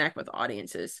engage and connect with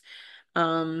audiences.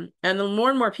 And then more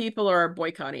and more people are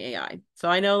boycotting AI. So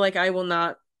I know like I will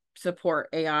not support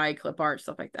AI, clip art,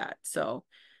 stuff like that. So,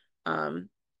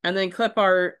 and then clip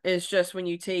art is just when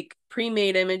you take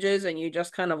pre-made images and you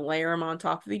just kind of layer them on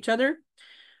top of each other.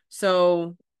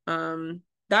 So,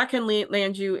 that can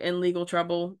land you in legal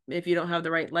trouble if you don't have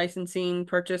the right licensing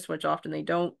purchase, which often they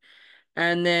don't.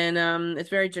 And then it's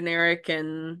very generic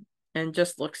and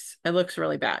just looks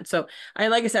really bad. So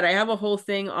like I said, I have a whole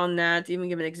thing on that, even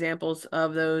giving examples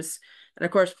of those And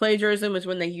of course, plagiarism is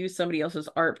when they use somebody else's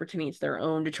art pretending it's their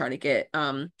own to try to get,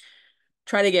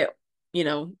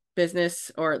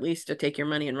 business, or at least to take your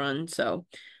money and run. So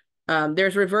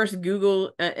there's reverse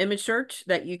Google image search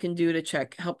that you can do to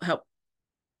help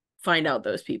find out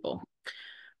those people.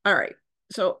 All right.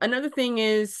 So another thing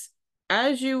is,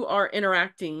 as you are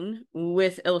interacting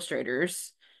with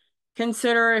illustrators,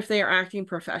 consider if they are acting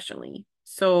professionally.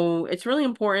 So it's really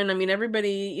important. I mean,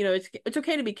 everybody, it's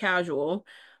okay to be casual,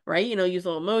 right? Use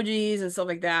little emojis and stuff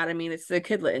like that. I mean, it's the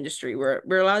Kidlit industry. We're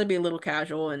allowed to be a little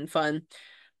casual and fun,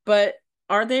 but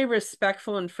are they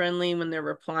respectful and friendly when they're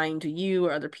replying to you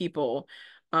or other people?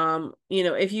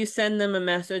 If you send them a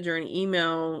message or an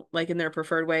email, like in their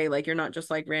preferred way, like you're not just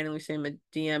like randomly sending them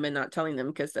a DM and not telling them,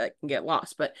 because that can get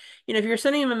lost. But, if you're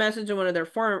sending them a message in one of their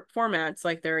formats,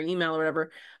 like their email or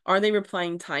whatever, are they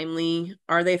replying timely?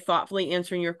 Are they thoughtfully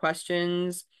answering your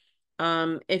questions?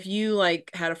 If you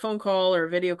like had a phone call or a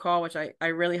video call, which I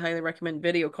really highly recommend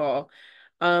video call,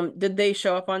 did they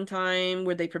show up on time?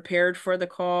 Were they prepared for the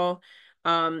call?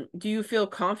 Do you feel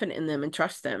confident in them and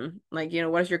trust them? Like,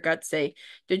 what does your gut say?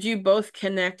 Did you both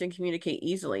connect and communicate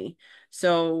easily?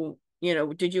 So,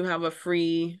 did you have a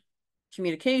free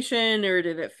communication, or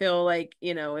did it feel like,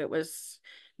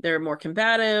 they're more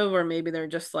combative, or maybe they're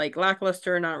just like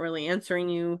lackluster, not really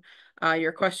answering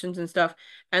your questions and stuff?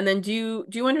 And then do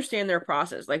you understand their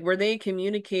process? Like, were they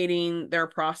communicating their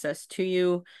process to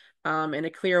you in a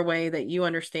clear way that you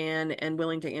understand, and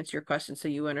willing to answer your questions so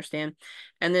you understand?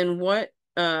 And then what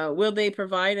will they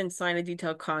provide and sign a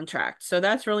detailed contract? So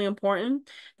that's really important,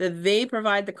 that they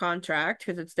provide the contract,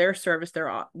 because it's their service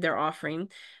they're offering.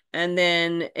 And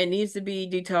then it needs to be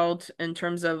detailed in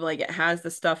terms of, like, it has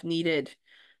the stuff needed.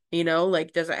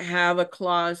 Like, does it have a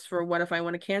clause for what if I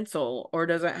want to cancel? Or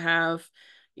does it have,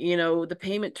 the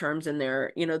payment terms in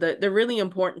there? The really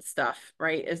important stuff,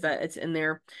 right, is that it's in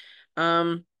there.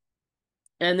 And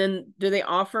then, do they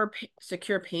offer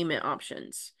secure payment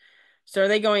options? So are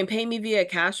they going pay me via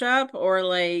Cash App, or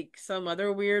like some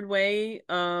other weird way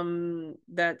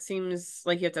that seems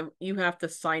like you have to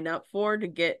sign up for to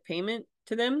get payment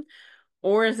to them?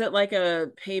 Or is it like a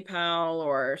PayPal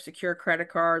or secure credit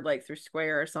card, like through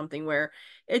Square or something, where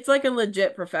it's like a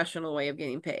legit professional way of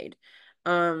getting paid?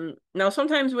 Now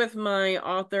sometimes with my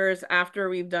authors, after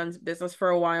we've done business for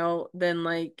a while, then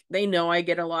like they know I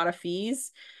get a lot of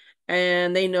fees,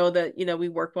 and they know that, we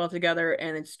work well together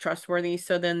and it's trustworthy.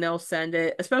 So then they'll send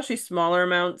it, especially smaller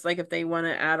amounts. Like if they want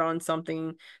to add on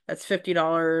something that's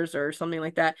 $50 or something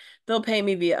like that, they'll pay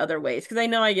me via other ways, because I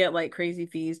know I get like crazy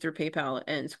fees through PayPal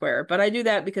and Square. But I do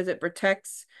that because it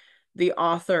protects the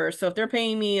author. So if they're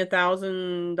paying me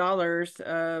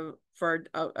 $1,000 for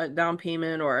a down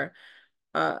payment or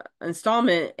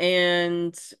installment,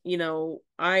 and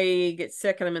I get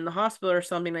sick and I'm in the hospital or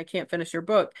something, I can't finish your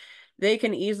book, they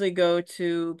can easily go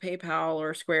to PayPal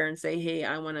or Square and say, hey,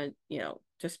 I want to,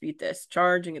 dispute this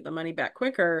charge and get the money back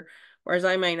quicker, whereas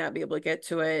I might not be able to get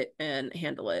to it and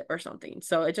handle it or something.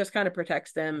 So it just kind of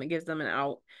protects them. It gives them an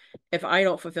out if I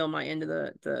don't fulfill my end of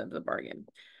the bargain.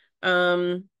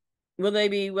 um will they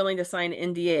be willing to sign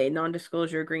NDA,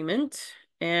 non-disclosure agreement?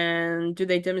 And do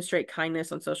they demonstrate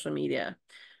kindness on social media?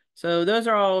 So those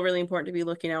are all really important to be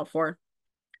looking out for.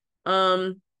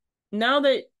 Um, now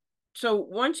that, so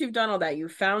once you've done all that,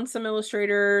 you've found some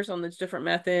illustrators on those different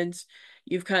methods,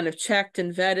 you've kind of checked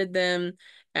and vetted them,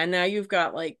 and now you've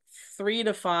got like 3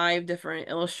 to 5 different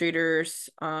illustrators.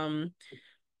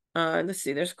 Let's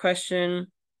see, there's a question.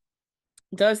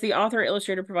 Does the author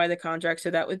illustrator provide the contract?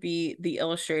 So that would be the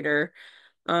illustrator.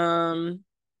 Um,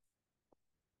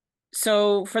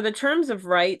 so for the terms of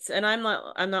rights, and I'm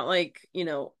not like,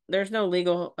 there's no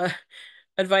legal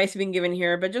advice being given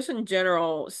here, but just in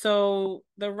general, so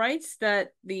the rights that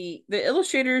the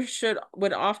illustrators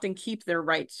would often keep their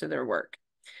rights to their work.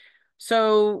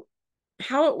 So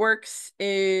how it works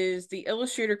is the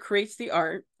illustrator creates the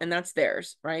art, and that's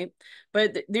theirs, right?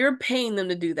 But they're paying them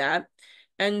to do that.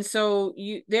 And so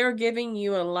they're giving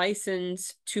you a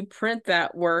license to print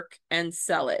that work and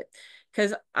sell it.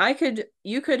 Because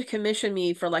you could commission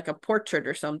me for like a portrait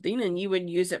or something, and you would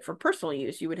use it for personal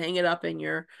use. You would hang it up in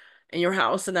your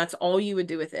house, and that's all you would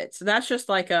do with it. So that's just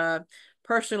like a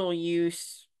personal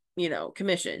use,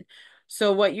 commission.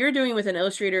 So what you're doing with an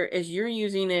illustrator is you're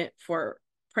using it for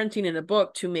printing in a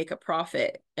book to make a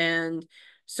profit. And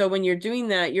so when you're doing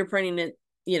that, you're printing it,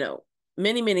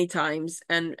 many, many times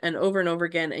and over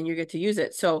again, and you get to use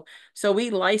it. So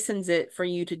we license it for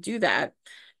you to do that.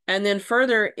 And then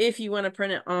further, if you want to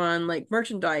print it on like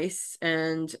merchandise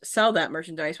and sell that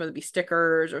merchandise, whether it be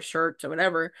stickers or shirts or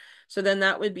whatever, so then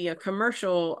that would be a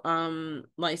commercial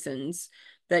license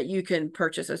that you can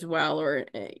purchase as well, or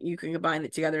you can combine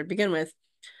it together to begin with.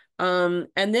 And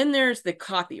then there's the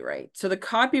copyright. So the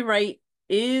copyright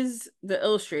is the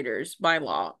illustrator's by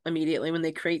law immediately when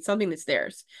they create something that's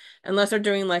theirs. Unless they're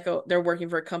doing like they're working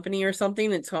for a company or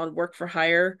something, it's called work for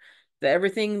hire. The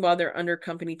everything while they're under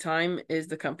company time is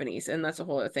the companies, and that's a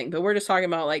whole other thing. But we're just talking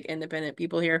about like independent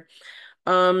people here.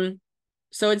 Um,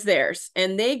 so it's theirs,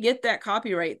 and they get that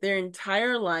copyright their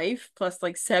entire life plus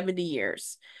like 70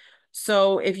 years.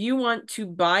 So if you want to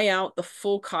buy out the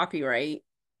full copyright,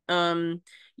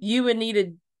 you would need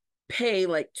to pay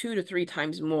like 2 to 3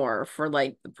 times more for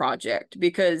like the project,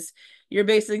 because you're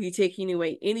basically taking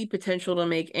away any potential to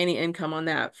make any income on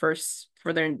that first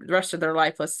for the rest of their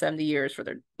life plus 70 years for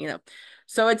their.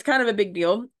 So it's kind of a big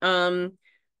deal.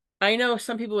 I know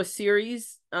some people with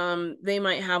series, they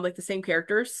might have like the same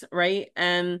characters, right?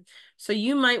 And so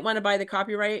you might want to buy the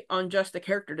copyright on just the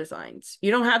character designs. You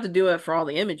don't have to do it for all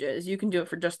the images. You can do it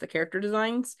for just the character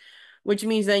designs, which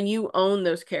means then you own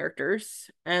those characters,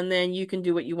 and then you can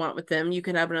do what you want with them. You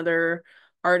can have another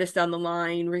artist down the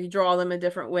line redraw them a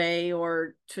different way,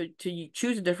 or to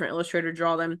choose a different illustrator to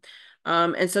draw them.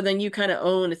 And so then you kind of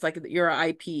own, it's like your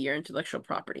IP, your intellectual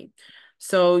property.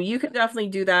 So you could definitely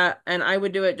do that, and I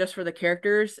would do it just for the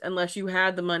characters unless you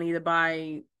had the money to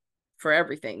buy for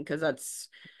everything, because that's,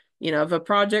 if a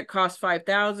project costs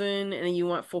 5,000 and you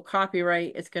want full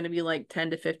copyright, it's going to be like 10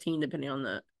 to 15 depending on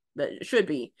that it should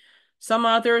be. Some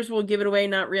authors will give it away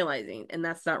not realizing, and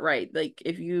that's not right. Like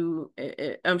if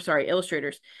I'm sorry,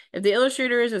 illustrators. If the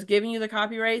illustrator is just giving you the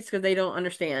copyrights because they don't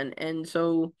understand, and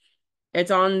so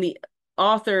it's on the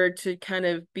author to kind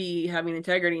of be having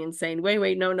integrity and saying,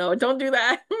 wait, no, don't do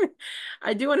that.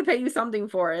 I do want to pay you something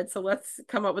for it. So let's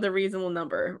come up with a reasonable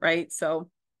number, right?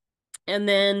 So, and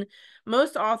then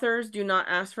most authors do not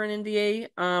ask for an NDA.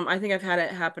 I think I've had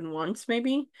it happen once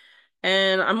maybe,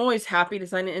 and I'm always happy to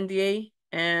sign an NDA,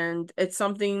 and it's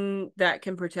something that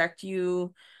can protect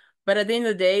you. But at the end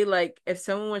of the day, like if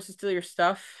someone wants to steal your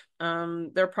stuff,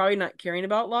 they're probably not caring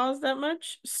about laws that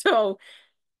much. So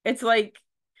it's like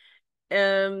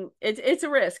it's a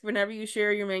risk whenever you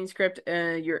share your manuscript,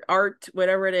 your art,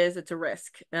 whatever it is, it's a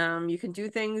risk. You can do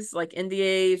things like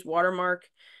NDAs, watermark,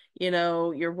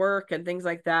 your work and things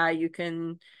like that. You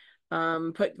can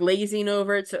put glazing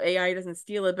over it so AI doesn't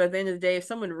steal it. But at the end of the day, if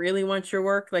someone really wants your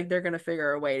work, like they're gonna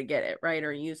figure a way to get it, right,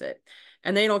 or use it.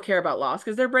 And they don't care about laws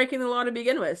because they're breaking the law to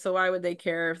begin with. So why would they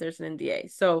care if there's an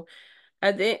NDA? So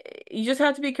you just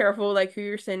have to be careful, like who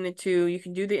you're sending it to. You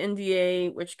can do the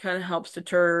NDA, which kind of helps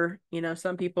deter,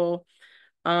 some people.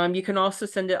 You can also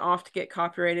send it off to get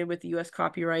copyrighted with the U.S.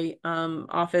 Copyright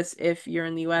Office if you're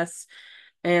in the U.S.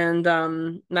 And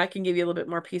that can give you a little bit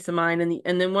more peace of mind.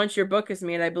 And then once your book is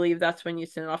made, I believe that's when you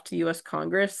send it off to U.S.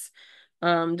 Congress,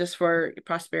 just for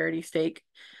prosperity's sake.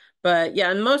 But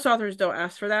yeah, and most authors don't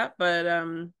ask for that, but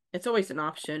it's always an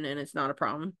option and it's not a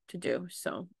problem to do.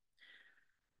 So.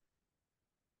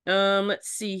 Let's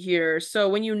see here. So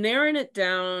when you narrowing it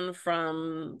down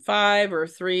from 5 or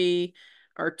 3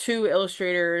 or 2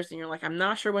 illustrators and you're like, I'm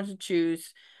not sure what to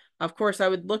choose. Of course, I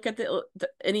would look at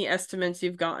any estimates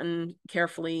you've gotten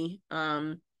carefully.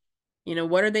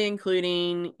 What are they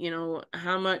including?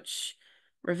 How much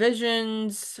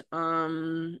revisions?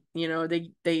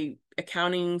 They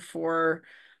accounting for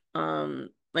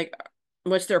like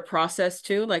what's their process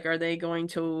too? Like are they going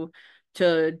to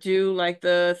do like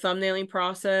the thumbnailing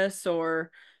process,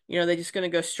 or they just going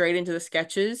to go straight into the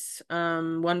sketches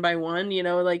one by one,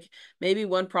 like maybe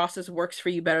one process works for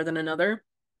you better than another.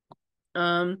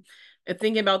 And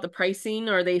thinking about the pricing,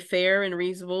 are they fair and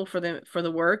reasonable for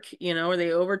the work? Are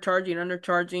they overcharging,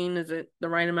 undercharging? Is it the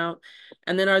right amount?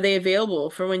 And then are they available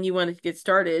for when you want to get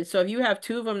started? So if you have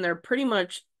 2 of them, they're pretty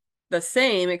much the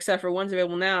same, except for one's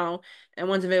available now and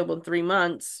one's available in 3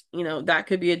 months, that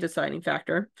could be a deciding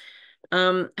factor.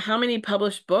 How many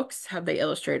published books have they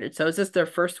illustrated? So is this their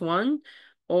first one,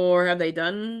 or have they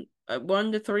done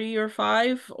 1 to 3 or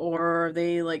 5, or are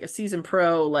they like a seasoned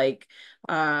pro like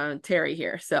Terry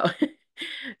here? So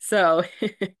so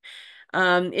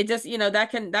it just, that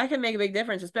can make a big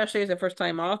difference, especially as a first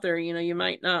time author. You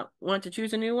might not want to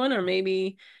choose a new one, or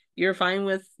maybe you're fine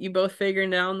with you both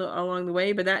figuring out along the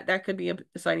way, but that could be a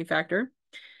deciding factor.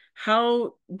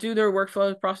 How do their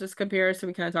workflow process compare? So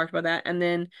we kind of talked about that. And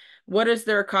then what is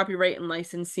their copyright and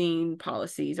licensing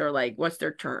policies, or like what's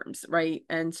their terms, right?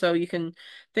 And so you can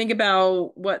think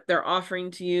about what they're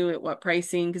offering to you at what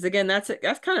pricing, because again, that's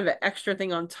kind of an extra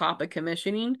thing on top of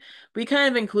commissioning. We kind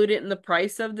of include it in the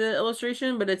price of the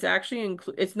illustration, but it's actually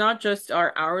it's not just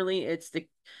our hourly, it's the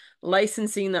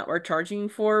licensing that we're charging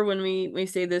for when we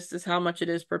say this is how much it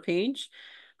is per page.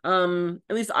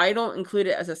 At least I don't include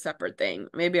it as a separate thing.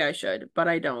 Maybe I should, but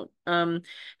I don't.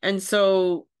 And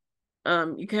so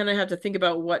you kind of have to think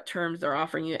about what terms they're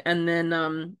offering you, and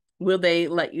then will they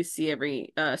let you see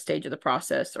every stage of the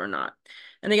process or not?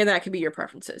 And again, that could be your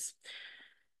preferences.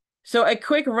 So a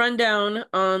quick rundown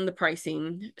on the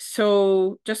pricing.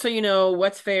 So just so you know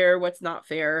what's fair, what's not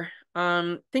fair.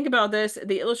 Think about this.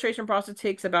 The illustration process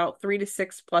takes about 3 to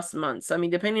 6+ months. I mean,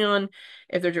 depending on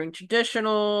if they're doing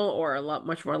traditional or a lot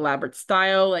much more elaborate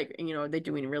style, like, are they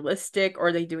doing realistic or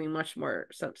are they doing much more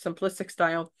simplistic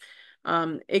style?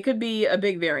 It could be a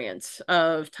big variance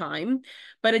of time,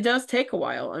 but it does take a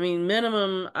while. I mean,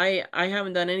 minimum, I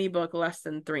haven't done any book less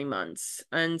than 3 months,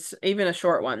 and even a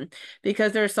short one,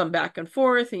 because there's some back and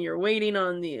forth, and you're waiting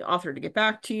on the author to get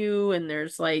back to you, and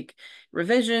there's like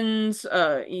revisions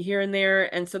here and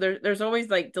there, and so there's always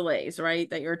like delays, right?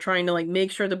 That you're trying to like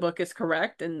make sure the book is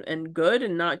correct and good,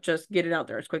 and not just get it out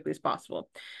there as quickly as possible.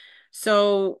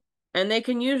 So, and they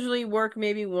can usually work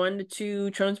maybe 1 to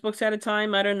 2 children's books at a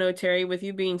time. I don't know, Terry, with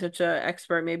you being such an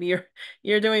expert, maybe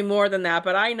you're doing more than that.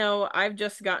 But I know I've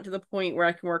just gotten to the point where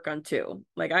I can work on 2.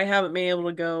 Like I haven't been able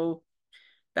to go,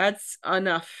 that's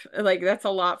enough. Like that's a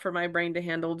lot for my brain to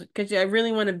handle because I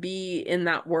really want to be in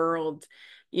that world,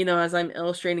 as I'm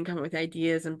illustrating, coming with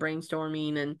ideas and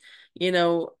brainstorming. And,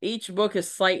 each book is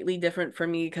slightly different for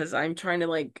me because I'm trying to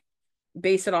like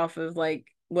base it off of like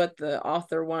what the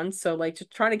author wants. So like to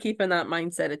try to keep in that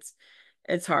mindset,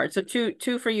 it's hard. So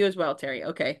two for you as well, Terry.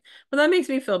 Okay. Well, that makes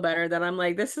me feel better that I'm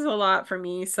like, this is a lot for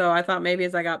me. So I thought maybe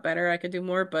as I got better, I could do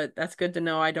more, but that's good to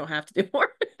know I don't have to do more.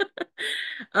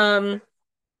 um,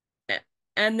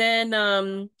 and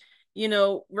then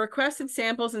requested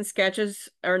samples and sketches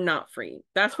are not free.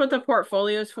 That's what the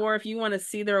portfolio is for. If you want to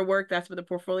see their work, that's what the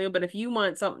portfolio. But if you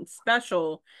want something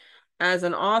special, as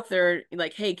an author,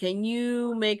 like, hey, can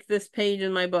you make this page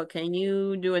in my book? Can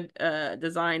you do a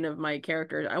design of my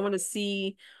character? I want to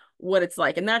see what it's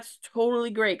like. And that's totally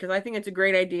great because I think it's a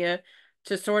great idea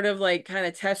to sort of like kind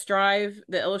of test drive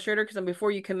the Illustrator because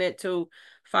before you commit to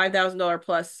 $5,000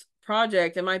 plus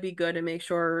project, it might be good to make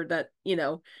sure that,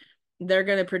 they're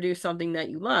going to produce something that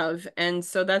you love. And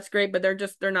so that's great, but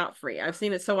they're not free. I've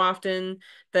seen it so often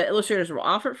that illustrators will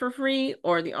offer it for free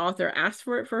or the author asks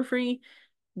for it for free.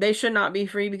 They should not be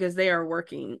free because they are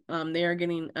working. They are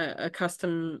getting a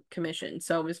custom commission.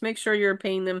 So just make sure you're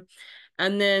paying them.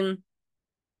 And then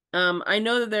I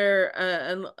know that they're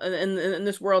in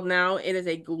this world now, it is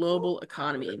a global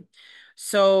economy.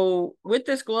 So with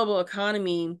this global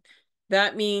economy,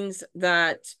 that means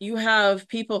that you have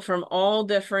people from all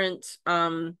different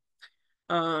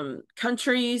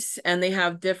countries, and they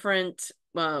have different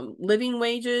living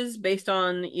wages based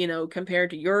on,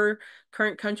 compared to your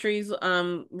current country's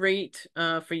rate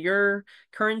for your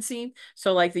currency.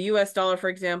 So like the US dollar, for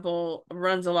example,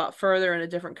 runs a lot further in a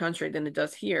different country than it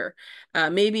does here.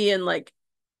 Maybe in like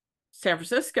San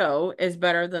Francisco is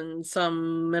better than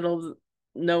some middle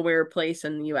nowhere place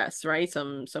in the US, right?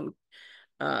 Some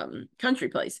country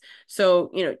place.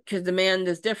 So, because demand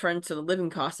is different, so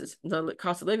the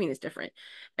cost of living is different.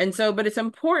 And so, but it's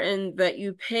important that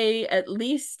you pay at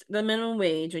least the minimum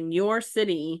wage in your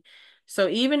city. So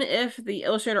even if the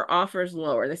illustrator offers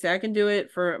lower, they say I can do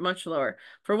it for much lower.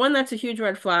 For one, that's a huge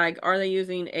red flag. Are they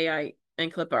using AI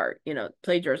and clip art,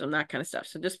 plagiarism, that kind of stuff?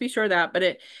 So just be sure that. But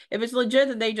if it's legit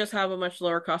that they just have a much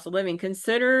lower cost of living,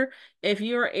 consider if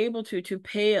you are able to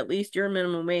pay at least your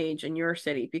minimum wage in your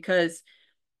city, because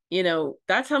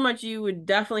that's how much you would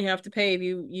definitely have to pay if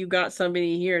you got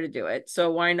somebody here to do it.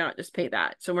 So why not just pay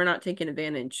that? So we're not taking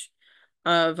advantage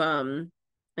of and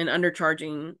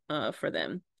undercharging for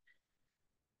them.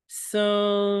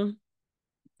 So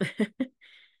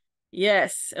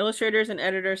yes, illustrators and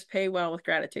editors pay well with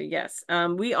gratitude. Yes.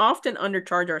 We often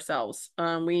undercharge ourselves.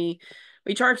 We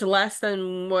charge less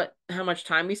than how much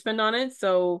time we spend on it.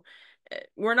 So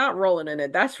we're not rolling in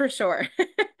it, that's for sure.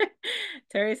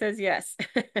 Terry says yes.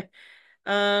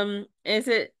 Is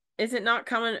it not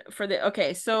common for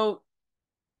okay, so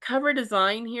cover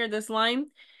design here, this line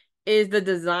is the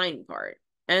design part.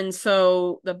 And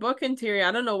so the book interior,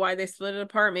 I don't know why they split it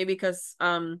apart, maybe because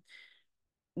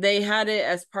they had it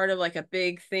as part of like a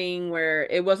big thing where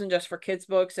it wasn't just for kids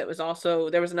books, it was also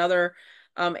there was another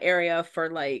area for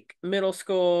like middle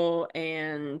school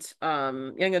and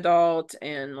young adult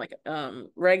and like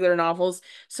regular novels.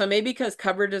 So maybe because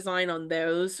cover design on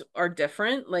those are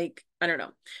different, like I don't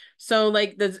know. So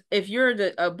like if you're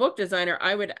a book designer,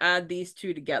 I would add these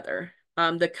two together.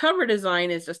 The cover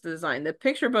design is just the design. The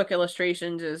picture book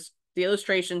illustrations is the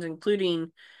illustrations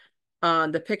including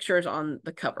the pictures on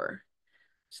the cover.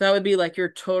 So that would be like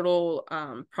your total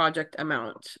project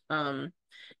amount.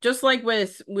 Just like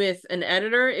with an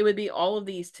editor, it would be all of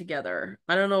these together.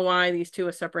 I don't know why these two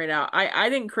are separated out. I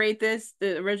didn't create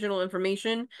the original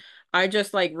information. I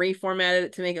just like reformatted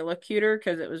it to make it look cuter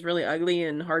because it was really ugly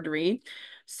and hard to read.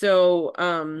 So,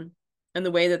 and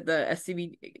the way that the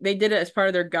SCB they did it as part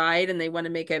of their guide and they want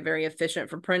to make it very efficient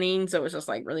for printing, so it was just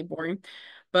like really boring.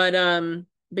 But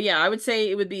yeah, I would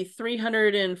say it would be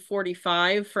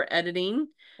 345 for editing.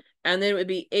 And then it would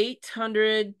be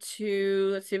 800 to,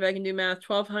 let's see if I can do math,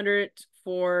 1200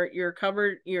 for your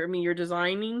cover, your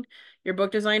designing, your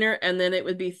book designer, and then it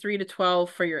would be 3 to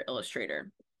 12 for your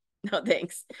illustrator. No,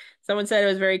 thanks. Someone said it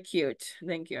was very cute.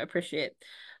 Thank you. I appreciate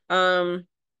it.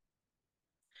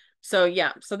 So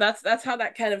yeah, so that's how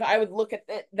that kind of I would look at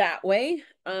it that way.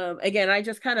 Again, I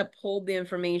just kind of pulled the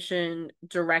information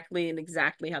directly and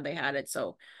exactly how they had it,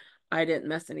 so I didn't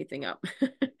mess anything up.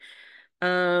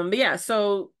 But yeah,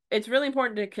 so it's really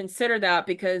important to consider that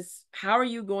because how are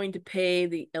you going to pay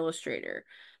the illustrator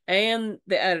and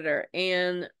the editor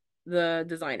and the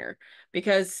designer?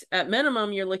 Because at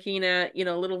minimum, you're looking at,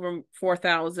 a little over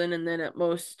 4,000 and then at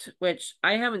most, which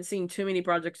I haven't seen too many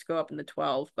projects go up in the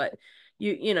 12, but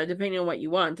depending on what you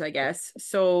want, I guess.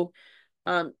 So,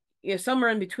 um,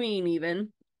 somewhere in between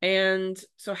even. And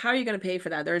so how are you going to pay for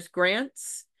that? There's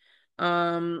grants.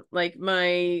 Like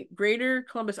my Greater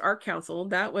Columbus Art Council,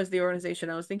 that was the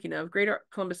organization I was thinking of. Greater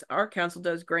Columbus Art Council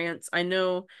does grants. I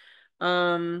know,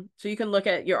 so you can look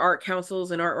at your art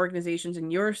councils and art organizations in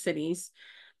your cities.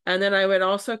 And then I would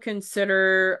also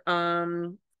consider,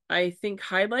 I think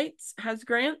Highlights has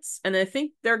grants, and I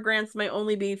think their grants might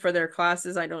only be for their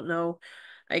classes. I don't know.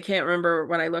 I can't remember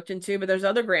what I looked into, but there's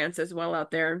other grants as well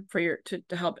out there for to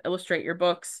help illustrate your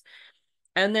books.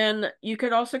 And then you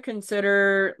could also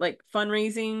consider like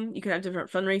fundraising. You can have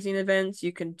different fundraising events.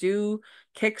 You can do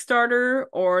Kickstarter,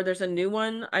 or there's a new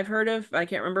one I've heard of. I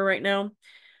can't remember right now.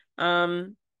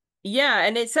 Um, yeah,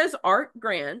 and it says art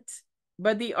grant,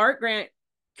 but the art grant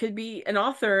could be an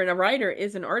author and a writer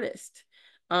is an artist.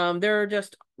 They're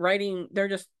just writing, they're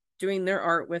just doing their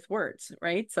art with words,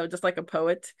 right? So just like a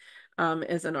poet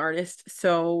is an artist.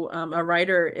 So a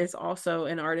writer is also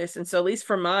an artist. And so at least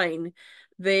for mine,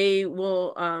 they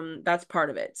will that's part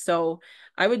of it. So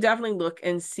I would definitely look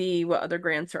and see what other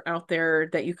grants are out there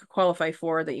that you could qualify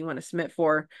for that you want to submit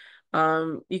for.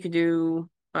 You could do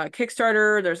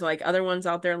Kickstarter. There's like other ones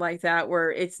out there like that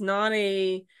where it's not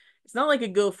like a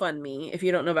GoFundMe. If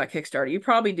you don't know about Kickstarter, you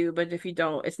probably do, but if you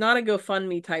don't, it's not a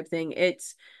GoFundMe type thing.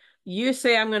 It's you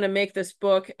say I'm going to make this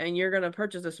book and you're going to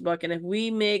purchase this book, and if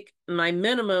we make my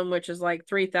minimum, which is like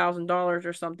 $3,000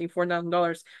 or something,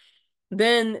 $4,000,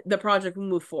 then the project will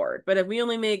move forward. But if we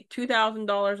only make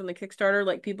 $2,000 on the Kickstarter,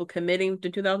 like people committing to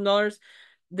 $2,000,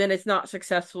 then it's not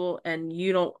successful and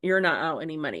you're not out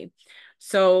any money.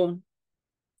 So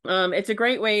it's a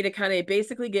great way to kind of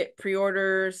basically get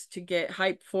pre-orders, to get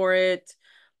hype for it.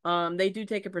 They do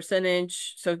take a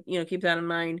percentage, so keep that in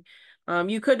mind.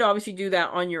 You could obviously do that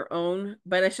on your own,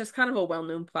 but it's just kind of a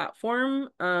well-known platform.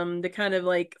 The kind of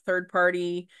like third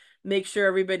party, make sure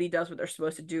everybody does what they're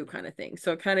supposed to do kind of thing.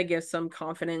 So it kind of gives some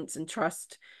confidence and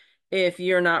trust if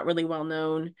you're not really well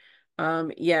known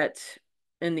yet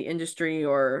in the industry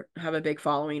or have a big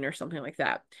following or something like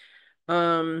that.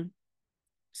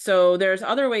 So there's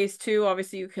other ways too.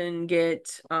 Obviously, you can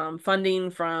get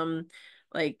funding from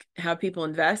like have people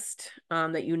invest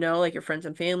that like your friends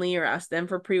and family, or ask them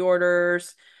for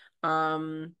pre-orders.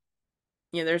 Um,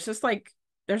 there's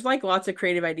like lots of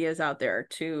creative ideas out there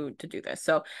to do this.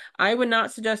 So I would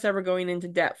not suggest ever going into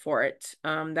debt for it.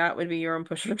 That would be your own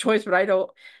personal choice, but I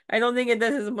don't think it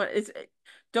does as much.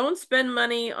 Don't spend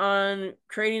money on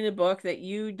creating a book that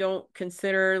you don't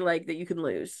consider like that you can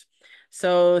lose.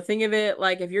 So think of it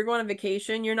like if you're going on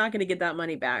vacation, you're not going to get that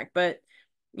money back, but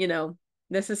you know,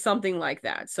 this is something like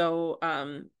that. So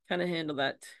kind of handle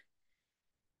that.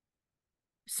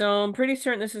 So I'm pretty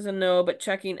certain this is a no, but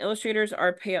checking illustrators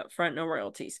are pay up front, no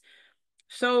royalties.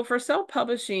 So for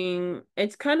self-publishing,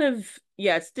 it's kind of,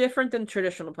 yeah, it's different than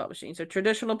traditional publishing. So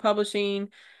traditional publishing,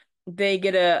 they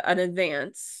get an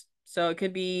advance. So it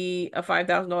could be a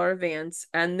 $5,000 advance.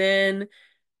 And then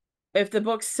if the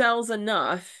book sells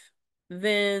enough,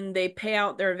 then they pay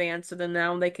out their advance. So then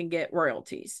now they can get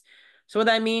royalties. So what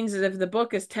that means is if the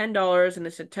book is $10 and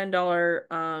it's a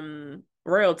 $10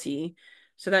 royalty,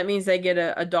 so that means they get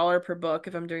a dollar per book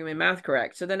if I'm doing my math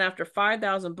correct. So then after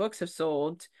 5,000 books have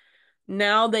sold,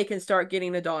 now they can start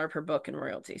getting a dollar per book in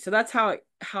royalty. So that's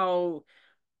how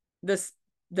this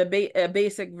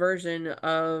basic version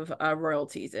of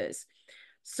royalties is.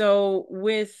 So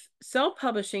with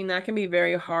self-publishing, that can be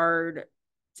very hard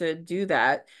to do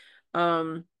that.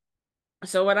 Um,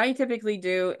 So what I typically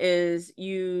do is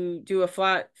you do a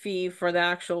flat fee for the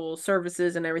actual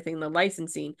services and everything, the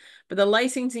licensing, but the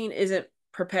licensing isn't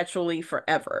perpetually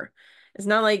forever. It's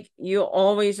not like you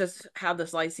always just have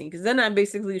this licensing because then I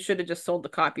basically should have just sold the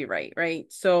copyright, right?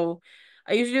 So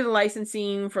I usually do the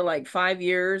licensing for like 5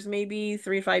 years, maybe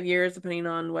 3 to 5 years, depending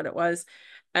on what it was.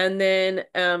 And then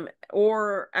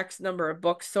or X number of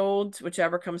books sold,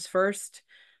 whichever comes first.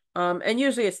 And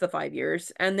usually it's the 5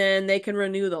 years, and then they can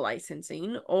renew the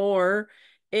licensing. Or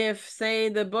if, say,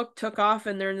 the book took off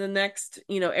and they're the next,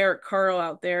 Eric Carle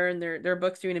out there and their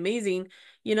book's doing amazing,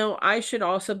 I should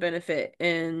also benefit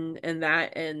in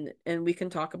that. And we can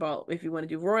talk about if you want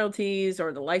to do royalties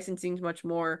or the licensing's much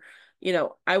more.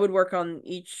 I would work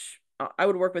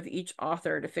with each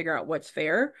author to figure out what's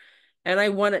fair. And I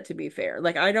want it to be fair.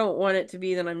 Like, I don't want it to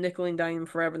be that I'm nickel and dime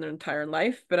forever their entire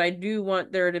life, but I do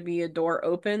want there to be a door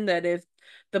open that if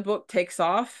the book takes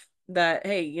off, that,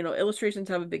 hey, illustrations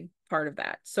have a big part of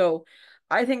that. So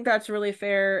I think that's really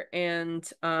fair. And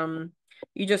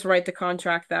you just write the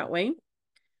contract that way.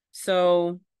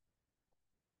 So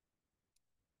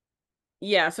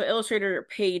yeah, so Illustrator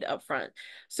paid upfront.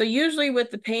 So usually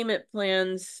with the payment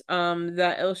plans,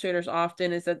 that illustrators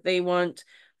often is that they want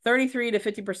 33 to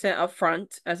 50%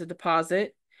 upfront as a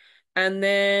deposit. And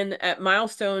then at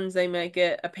milestones, they might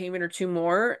get a payment or two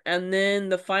more. And then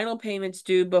the final payments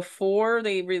due before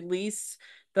they release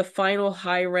the final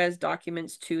high res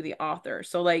documents to the author.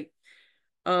 So like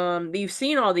you've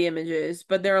seen all the images,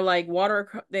 but they're like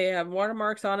they have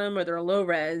watermarks on them or they're low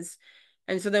res.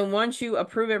 And so then once you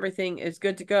approve everything is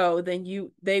good to go, then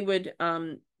they would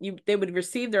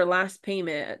receive their last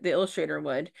payment, the illustrator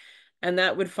would, and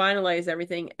that would finalize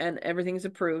everything and everything's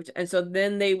approved. And so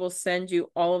then they will send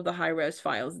you all of the high res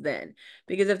files then.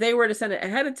 Because if they were to send it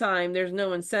ahead of time, there's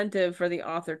no incentive for the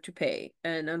author to pay.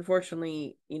 And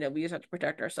unfortunately, we just have to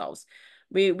protect ourselves.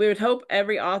 We would hope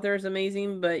every author is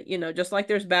amazing, but just like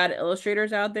there's bad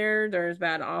illustrators out there, there's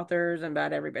bad authors and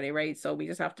bad everybody, right? So we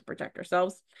just have to protect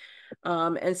ourselves.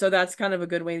 And so that's kind of a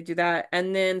good way to do that.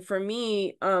 And then for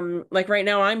me, like right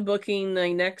now I'm booking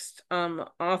the next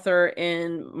author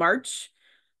in March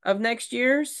of next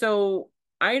year. So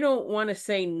I don't want to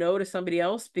say no to somebody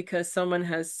else because someone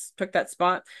has took that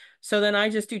spot. So then I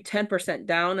just do 10%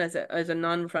 down as a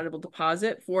non-refundable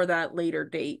deposit for that later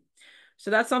date. So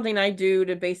that's something I do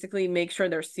to basically make sure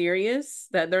they're serious,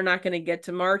 that they're not going to get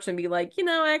to March and be like,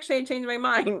 actually, I changed my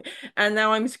mind. And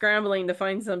now I'm scrambling to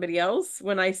find somebody else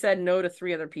when I said no to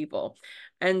 3 other people.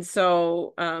 And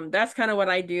so that's kind of what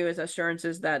I do as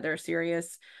assurances that they're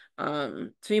serious. So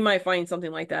you might find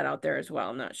something like that out there as well.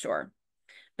 I'm not sure.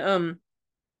 Um,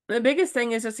 the biggest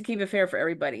thing is just to keep it fair for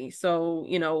everybody. So,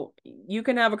 you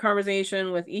can have a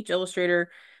conversation with each illustrator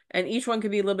and each one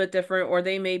could be a little bit different, or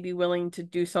they may be willing to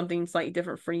do something slightly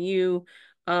different for you.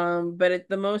 But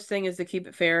the most thing is to keep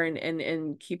it fair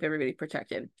and keep everybody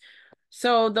protected.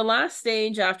 So the last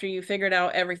stage after you figured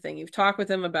out everything, you've talked with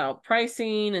them about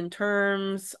pricing and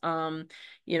terms, how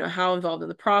involved in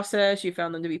the process, you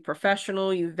found them to be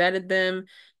professional, you vetted them,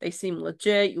 they seem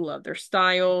legit, you love their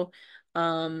style,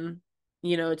 um,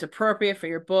 it's appropriate for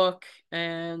your book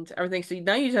and everything. So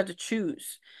now you just have to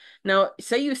choose. Now,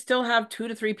 say you still have 2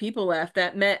 to 3 people left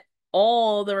that met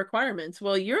all the requirements.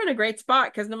 Well, you're in a great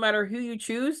spot because no matter who you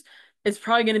choose, it's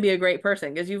probably going to be a great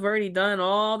person because you've already done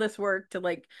all this work to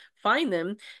like find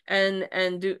them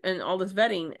and do and all this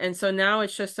vetting. And so now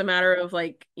it's just a matter of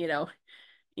like, I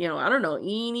don't know,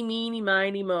 eeny, meeny,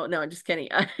 miny, mo. No, I'm just kidding.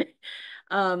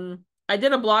 I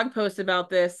did a blog post about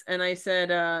this and I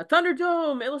said,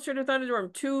 Thunderdome, Illustrator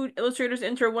Thunderdome, 2 illustrators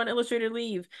enter, 1 illustrator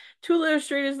leave. 2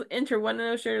 illustrators enter, 1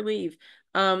 illustrator leave.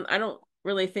 I don't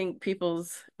really think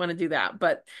people's want to do that,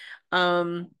 but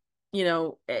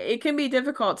it can be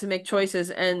difficult to make choices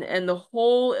and the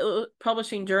whole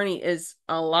publishing journey is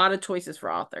a lot of choices for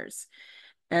authors.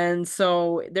 And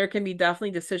so there can be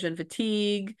definitely decision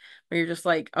fatigue where you're just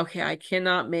like, okay, I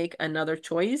cannot make another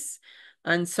choice.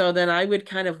 And so then I would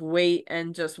kind of wait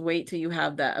and just wait till you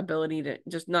have that ability to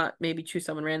just not maybe choose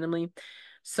someone randomly.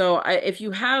 So if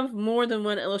you have more than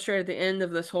 1 illustrator at the end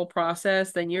of this whole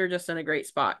process, then you're just in a great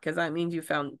spot because that means you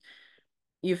found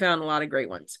a lot of great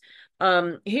ones.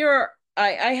 Here I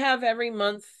have every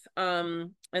month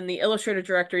in the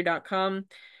illustratordirectory.com.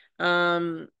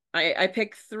 I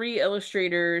pick 3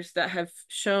 illustrators that have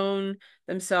shown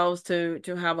themselves to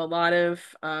have a lot of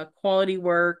quality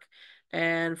work.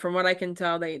 And from what I can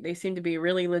tell, they seem to be a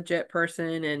really legit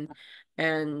person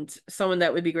and someone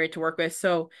that would be great to work with.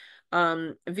 So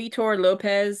Vitor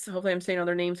Lopez, hopefully I'm saying all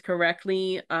their names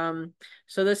correctly.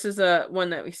 So this is a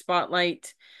one that we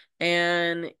spotlight,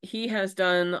 and he has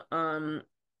done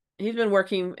he's been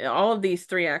working, all of these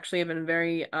three actually have been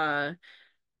very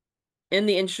in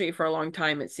the industry for a long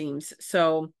time, it seems.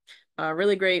 So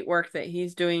really great work that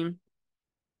he's doing.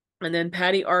 And then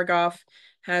Patty Argoff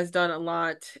has done a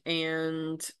lot,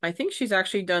 and I think she's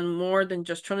actually done more than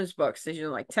just children's books. She's done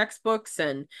like textbooks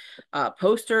and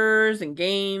posters and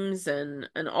games and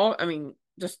all. I mean,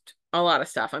 just a lot of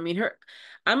stuff. I mean,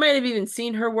 I might have even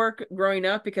seen her work growing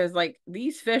up because like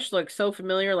these fish look so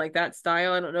familiar, like that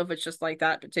style. I don't know if it's just like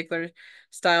that particular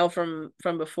style from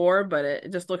before, but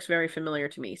it just looks very familiar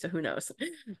to me. So who knows?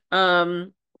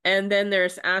 Um, and then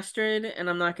there's Astrid, and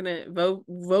I'm not gonna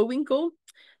Vowinkle.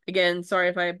 Again, sorry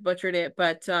if I butchered it,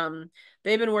 but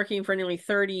they've been working for nearly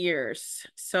 30 years.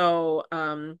 So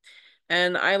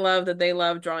and I love that they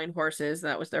love drawing horses.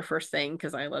 That was their first thing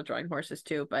because I love drawing horses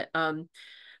too. But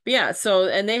yeah, so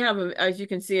and they have as you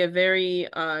can see a very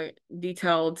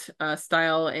detailed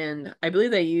style, and I believe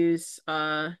they use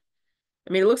I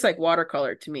mean, it looks like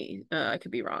watercolor to me. I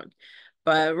could be wrong,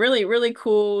 but really, really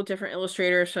cool, different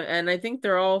illustrators, and I think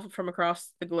they're all from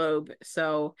across the globe.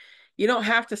 So you don't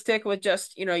have to stick with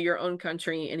just, your own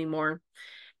country anymore.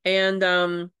 And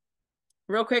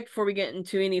real quick before we get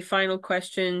into any final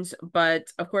questions,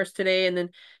 but of course today, and then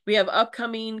we have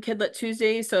upcoming Kidlit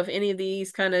Tuesdays. So if any of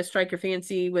these kind of strike your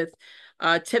fancy with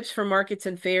tips for markets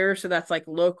and fairs, so that's like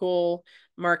local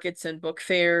markets and book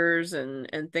fairs and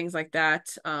things like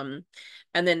that. And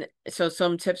then so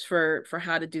some tips for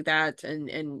how to do that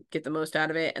and get the most out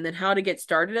of it, and then how to get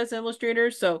started as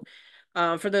illustrators. So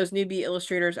for those newbie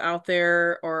illustrators out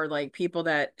there, or like people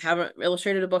that haven't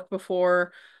illustrated a book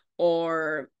before,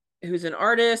 or who's an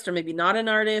artist or maybe not an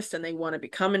artist and they want to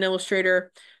become an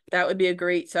illustrator, that would be a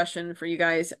great session for you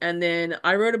guys. And then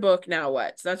I wrote a book, now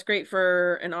what? So that's great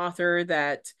for an author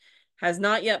that has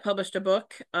not yet published a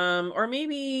book. Or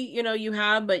maybe, you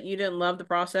have, but you didn't love the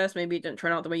process. Maybe it didn't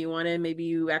turn out the way you wanted. Maybe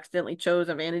you accidentally chose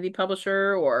a vanity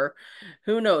publisher or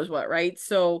who knows what, right?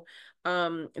 So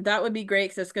that would be great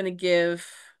because it's going to give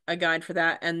a guide for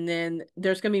that. And then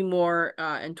there's going to be more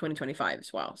in 2025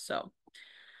 as well. So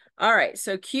all right,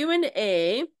 so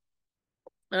Q&A.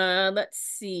 Let's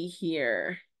see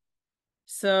here.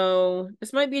 So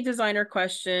this might be a designer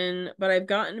question, but I've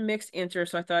gotten mixed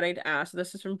answers, so I thought I'd ask. So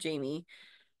this is from Jamie.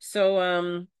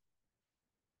 So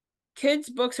kids'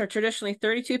 books are traditionally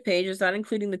 32 pages, not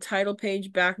including the title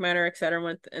page, back matter,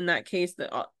 etc. In that case,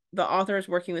 the author is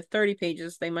working with 30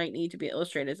 pages. They might need to be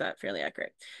illustrated. Is that fairly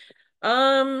accurate?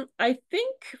 I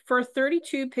think for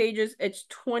 32 pages, it's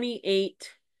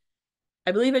 28.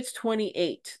 I believe it's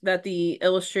 28 that the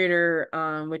illustrator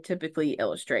would typically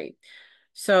illustrate.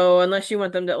 So unless you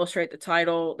want them to illustrate the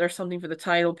title, there's something for the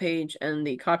title page and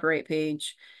the copyright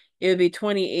page. It would be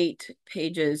 28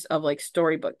 pages of like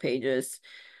storybook pages.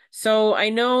 So I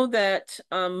know that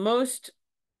most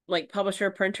like publisher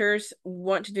printers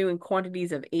want to do in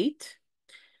quantities of 8.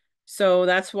 So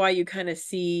that's why you kind of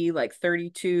see like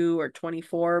 32 or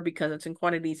 24 because it's in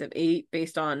quantities of 8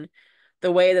 based on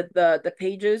the way that the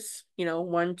pages,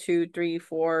 1, 2, 3,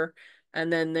 4,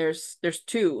 and then there's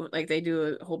 2, like they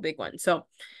do a whole big one. So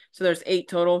there's 8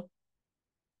 total.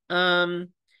 So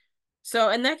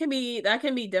and that can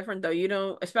be different though. You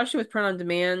don't, especially with print on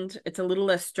demand, it's a little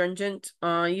less stringent.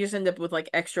 You just end up with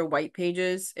like extra white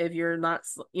pages if you're not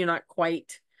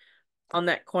quite on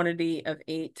that quantity of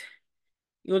 8.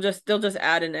 They'll just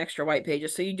add in extra white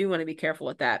pages. So you do want to be careful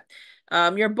with that.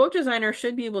 Your book designer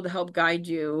should be able to help guide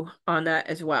you on that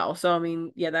as well. So, I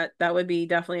mean, yeah, that would be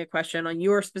definitely a question on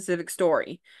your specific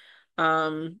story,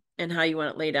 and how you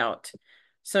want it laid out.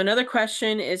 So another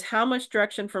question is how much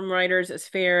direction from writers is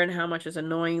fair and how much is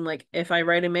annoying? Like if I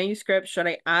write a manuscript, should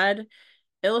I add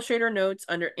Illustrator notes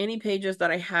under any pages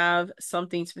that I have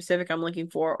something specific I'm looking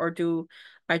for, or do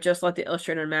I just let the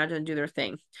illustrator imagine do their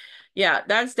thing? Yeah,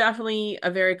 that's definitely a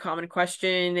very common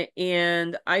question,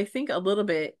 and I think a little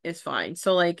bit is fine.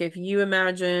 So like if you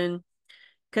imagine,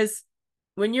 because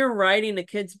when you're writing a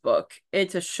kid's book,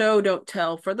 it's a show don't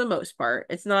tell for the most part.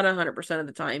 It's not 100% of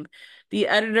the time. The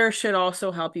editor should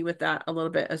also help you with that a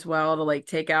little bit as well, to like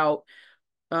take out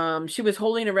she was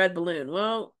holding a red balloon.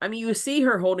 Well, I mean, you see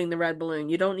her holding the red balloon.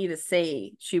 You don't need to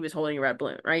say she was holding a red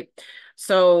balloon, right?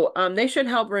 So they should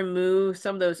help remove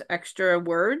some of those extra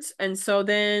words. And so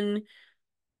then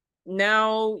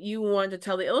now you want to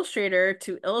tell the illustrator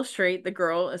to illustrate the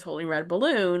girl as holding a red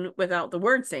balloon without the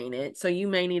word saying it. So you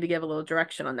may need to give a little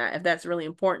direction on that if that's really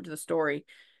important to the story,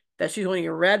 that she's holding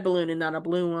a red balloon and not a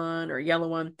blue one or a yellow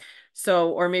one.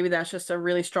 So, or maybe that's just a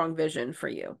really strong vision for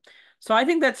you. So I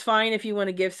think that's fine if you want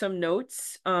to give some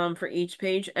notes for each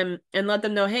page and let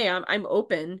them know, hey, I'm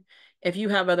open. if you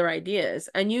have other ideas.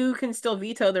 And you can still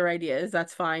veto their ideas,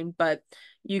 that's fine, but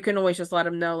you can always just let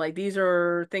them know, like, these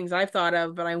are things I've thought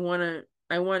of, but I want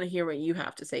to hear what you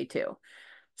have to say too.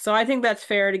 So I think that's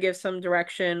fair to give some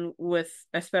direction with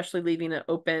especially leaving it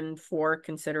open for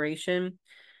consideration.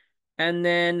 And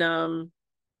then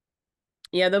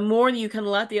yeah, the more you can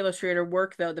let the illustrator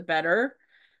work though, the better.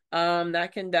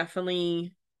 That can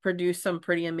definitely produce some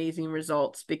pretty amazing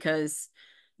results because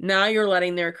now you're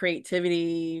letting their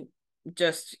creativity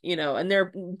just, and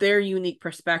their unique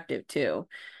perspective too.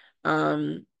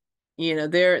 Um,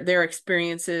 their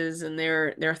experiences and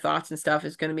their thoughts and stuff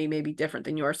is going to be maybe different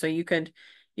than yours. So you can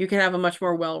have a much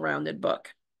more well-rounded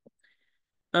book.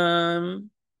 Um,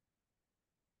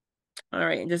 all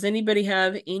right. Does anybody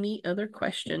have any other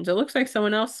questions? It looks like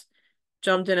someone else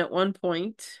jumped in at one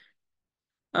point.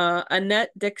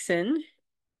 Annette Dixon.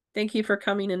 Thank you for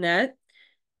coming, Annette.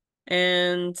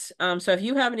 And so if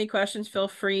you have any questions, feel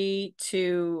free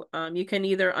to you can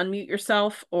either unmute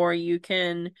yourself or you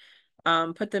can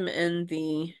put them in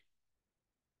the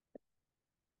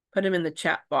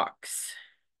chat box.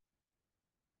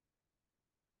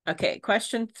 Okay,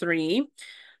 question 3.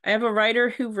 I have a writer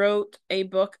who wrote a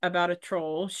book about a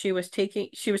troll. She was talking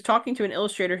to an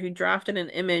illustrator who drafted an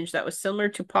image that was similar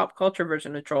to pop culture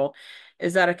version of troll.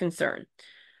 Is that a concern?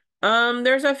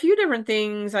 There's a few different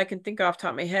things I can think off the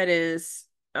top of my head is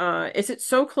it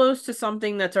so close to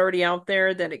something that's already out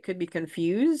there that it could be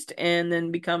confused and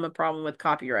then become a problem with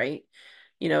copyright,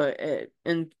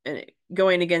 and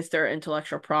going against their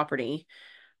intellectual property.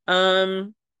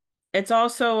 It's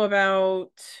also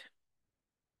about,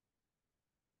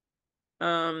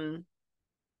 um,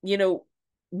 you know,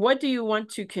 what do you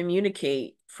want to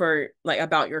communicate for like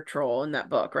about your troll in that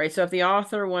book, right? So if the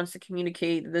author wants to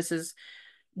communicate that this is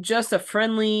just a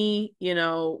friendly,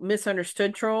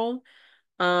 misunderstood troll,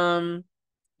 um,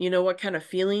 what kind of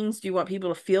feelings do you want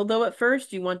people to feel though at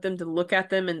first? Do you want them to look at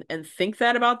them and think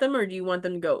that about them, or do you want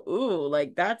them to go, ooh,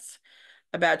 like that's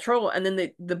a bad troll, and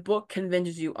then the book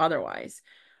convinces you otherwise?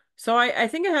 So I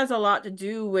think it has a lot to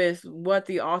do with what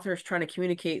the author is trying to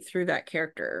communicate through that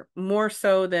character, more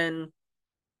so than,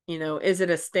 is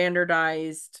it a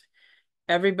standardized,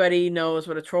 everybody knows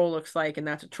what a troll looks like and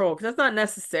that's a troll? Because that's not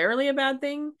necessarily a bad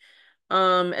thing,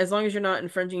 as long as you're not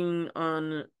infringing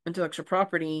on intellectual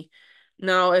property.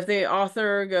 Now, if the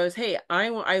author goes, hey,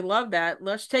 I love that,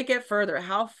 let's take it further.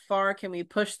 How far can we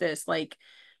push this? Like,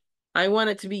 I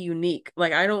want it to be unique.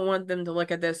 Like, I don't want them to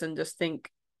look at this and just think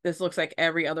this looks like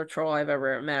every other troll I've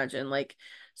ever imagined. Like,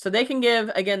 so they can give,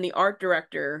 again, the art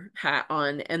director hat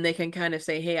on and they can kind of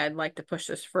say, hey, I'd like to push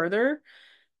this further.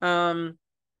 Um,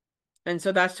 and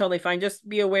so that's totally fine. Just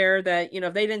be aware that,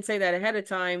 if they didn't say that ahead of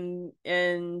time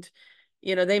and,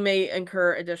 they may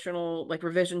incur additional like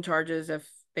revision charges if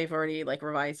they've already like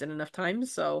revised it enough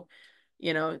times. So,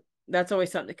 you know, that's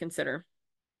always something to consider.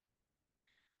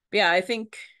 But yeah, I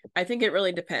think it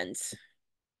really depends.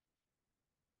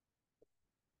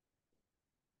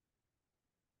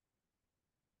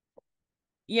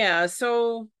 Yeah,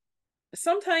 so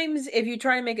sometimes if you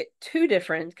try to make it too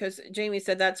different, because Jamie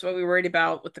said that's what we worried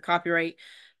about with the copyright,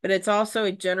 but it's also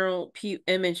a general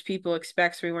image people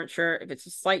expect. So we weren't sure if it's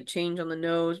a slight change on the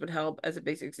nose would help as a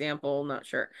basic example. Not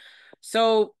sure.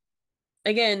 So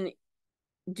again,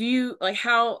 do you like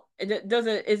how does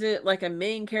it is it like a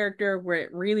main character where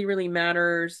it really really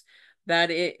matters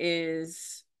that it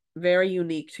is very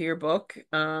unique to your book?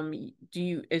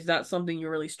 Is that something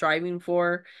you're really striving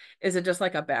for? Is it just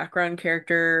like a background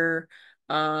character?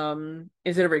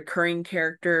 Is it a recurring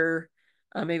character?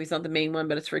 Maybe it's not the main one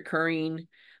but it's recurring.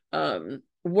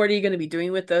 What are you going to be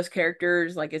doing with those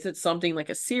characters? Like, is it something like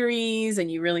a series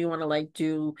and you really want to like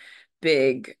do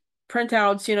big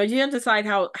printouts? You have to decide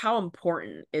how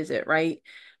important is it, right?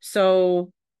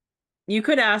 So you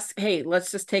could ask, hey,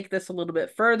 let's just take this a little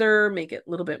bit further, make it a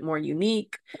little bit more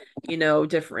unique,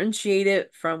 differentiate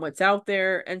it from what's out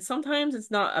there. And sometimes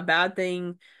it's not a bad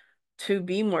thing to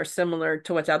be more similar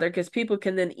to what's out there because people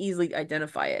can then easily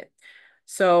identify it.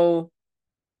 So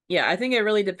yeah, I think it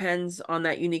really depends on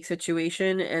that unique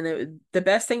situation, and the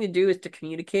best thing to do is to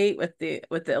communicate with the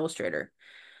illustrator.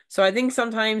 So I think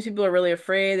sometimes people are really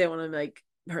afraid. They want to like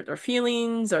hurt their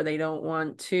feelings or they don't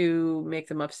want to make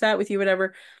them upset with you,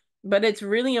 whatever. But it's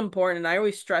really important. And I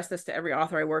always stress this to every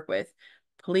author I work with.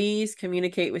 Please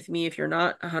communicate with me if you're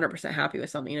not 100% happy with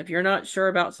something. If you're not sure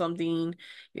about something,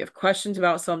 you have questions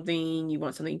about something, you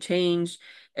want something changed,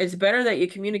 it's better that you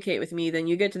communicate with me than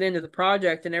you get to the end of the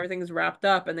project and everything's wrapped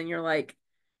up. And then you're like,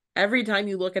 every time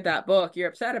you look at that book, you're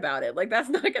upset about it. Like, that's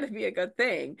not going to be a good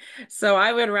thing. So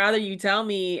I would rather you tell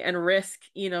me and risk,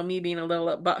 me being a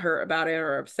little butthurt about it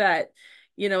or upset,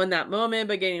 in that moment,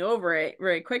 but getting over it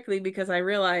very quickly because I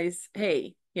realize,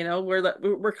 hey,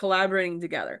 we're collaborating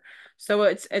together. So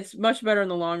it's much better in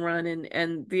the long run,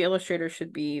 and the illustrator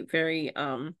should be very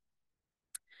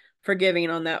forgiving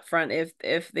on that front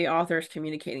if the author is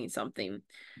communicating something.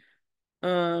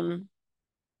 Um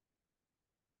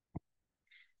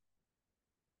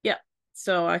yeah,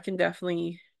 so I can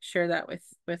definitely share that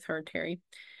with her, Terry.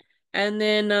 And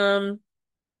then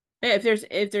yeah,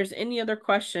 if there's any other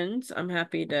questions, I'm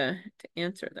happy to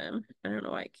answer them. I don't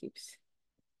know why it keeps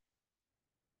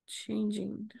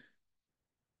changing.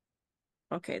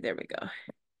 Okay, there we go.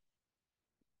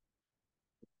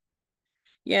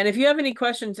 Yeah, and if you have any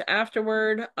questions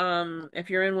afterward, if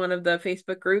you're in one of the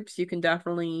Facebook groups, you can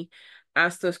definitely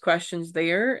ask those questions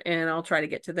there and I'll try to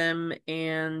get to them.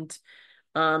 And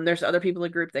there's other people in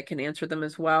the group that can answer them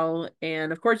as well.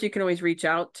 And of course, you can always reach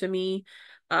out to me.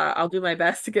 I'll do my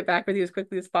best to get back with you as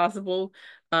quickly as possible,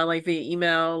 like via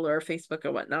email or Facebook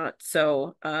or whatnot.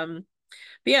 So, but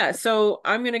yeah, so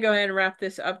I'm going to go ahead and wrap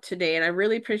this up today. And I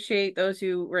really appreciate those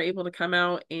who were able to come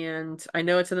out. And I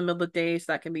know it's in the middle of the day,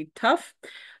 so that can be tough.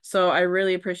 So I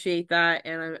really appreciate that.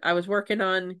 And I was working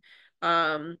on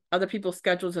other people's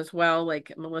schedules as well.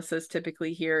 Like Melissa's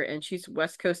typically here and she's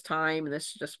West Coast time, and this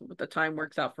is just what the time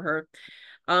works out for her.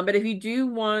 But if you do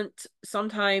want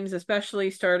sometimes,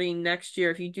 especially starting next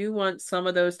year, if you do want some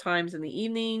of those times in the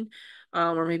evening,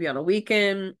 or maybe on a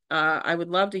weekend, I would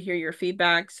love to hear your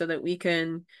feedback so that we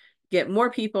can get more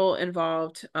people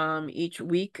involved each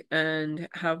week and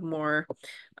have more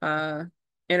uh,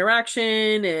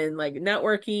 interaction and like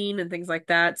networking and things like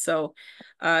that. So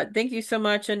thank you so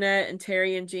much, Annette and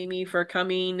Terry and Jamie, for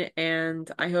coming. And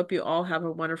I hope you all have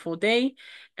a wonderful day.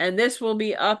 And this will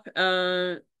be up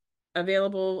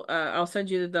available. I'll send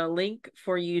you the link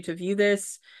for you to view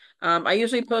this. I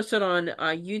usually post it on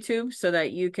YouTube so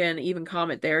that you can even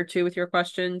comment there too with your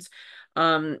questions.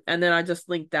 And then I just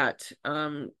link that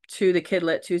to the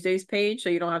Kidlit Tuesdays page so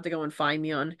you don't have to go and find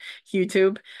me on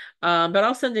YouTube. But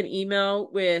I'll send an email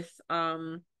with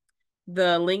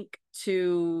the link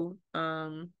to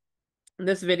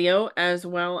this video as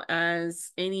well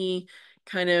as any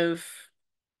kind of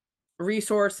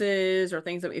resources or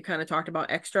things that we kind of talked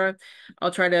about extra. I'll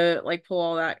try to like pull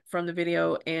all that from the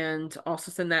video and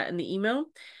also send that in the email.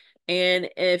 And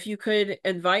if you could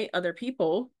invite other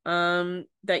people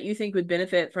that you think would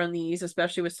benefit from these,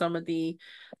 especially with some of the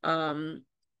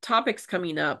topics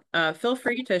coming up, feel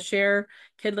free to share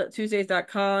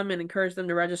kidlittuesdays.com and encourage them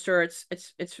to register.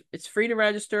 It's free to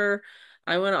register.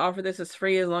 I want to offer this as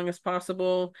free as long as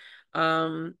possible.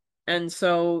 And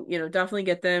so, definitely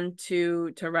get them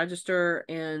to register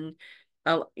and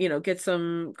get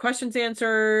some questions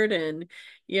answered and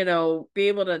be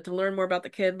able to learn more about the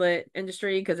kidlit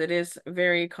industry because it is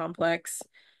very complex.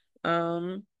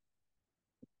 Um,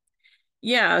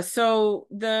 yeah, so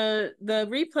the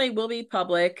replay will be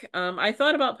public. I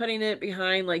thought about putting it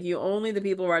behind like you only the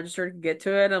people registered can get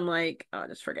to it. I'm like, oh,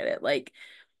 just forget it. Like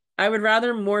I would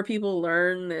rather more people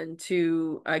learn than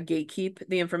to gatekeep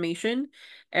the information.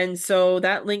 And so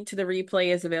that link to the replay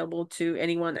is available to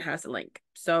anyone that has a link.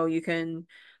 So you can,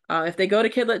 if they go to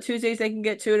Kidlit Tuesdays, they can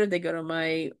get to it. If they go to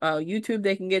my YouTube,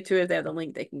 they can get to it. If they have the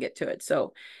link, they can get to it.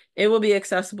 So it will be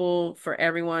accessible for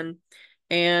everyone.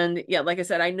 And yeah, like I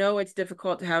said, I know it's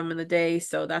difficult to have them in the day.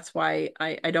 So that's why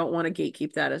I don't want to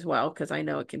gatekeep that as well, because I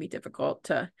know it can be difficult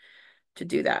to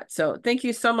do that. So thank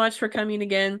you so much for coming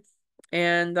again.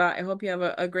 And I hope you have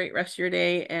a great rest of your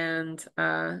day and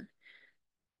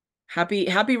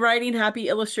happy writing, happy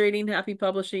illustrating, happy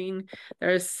publishing.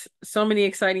 There's so many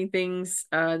exciting things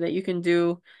that you can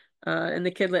do in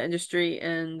the Kidlit industry,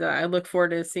 and I look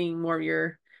forward to seeing more of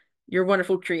your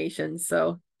wonderful creations.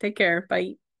 So take care.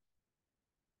 Bye.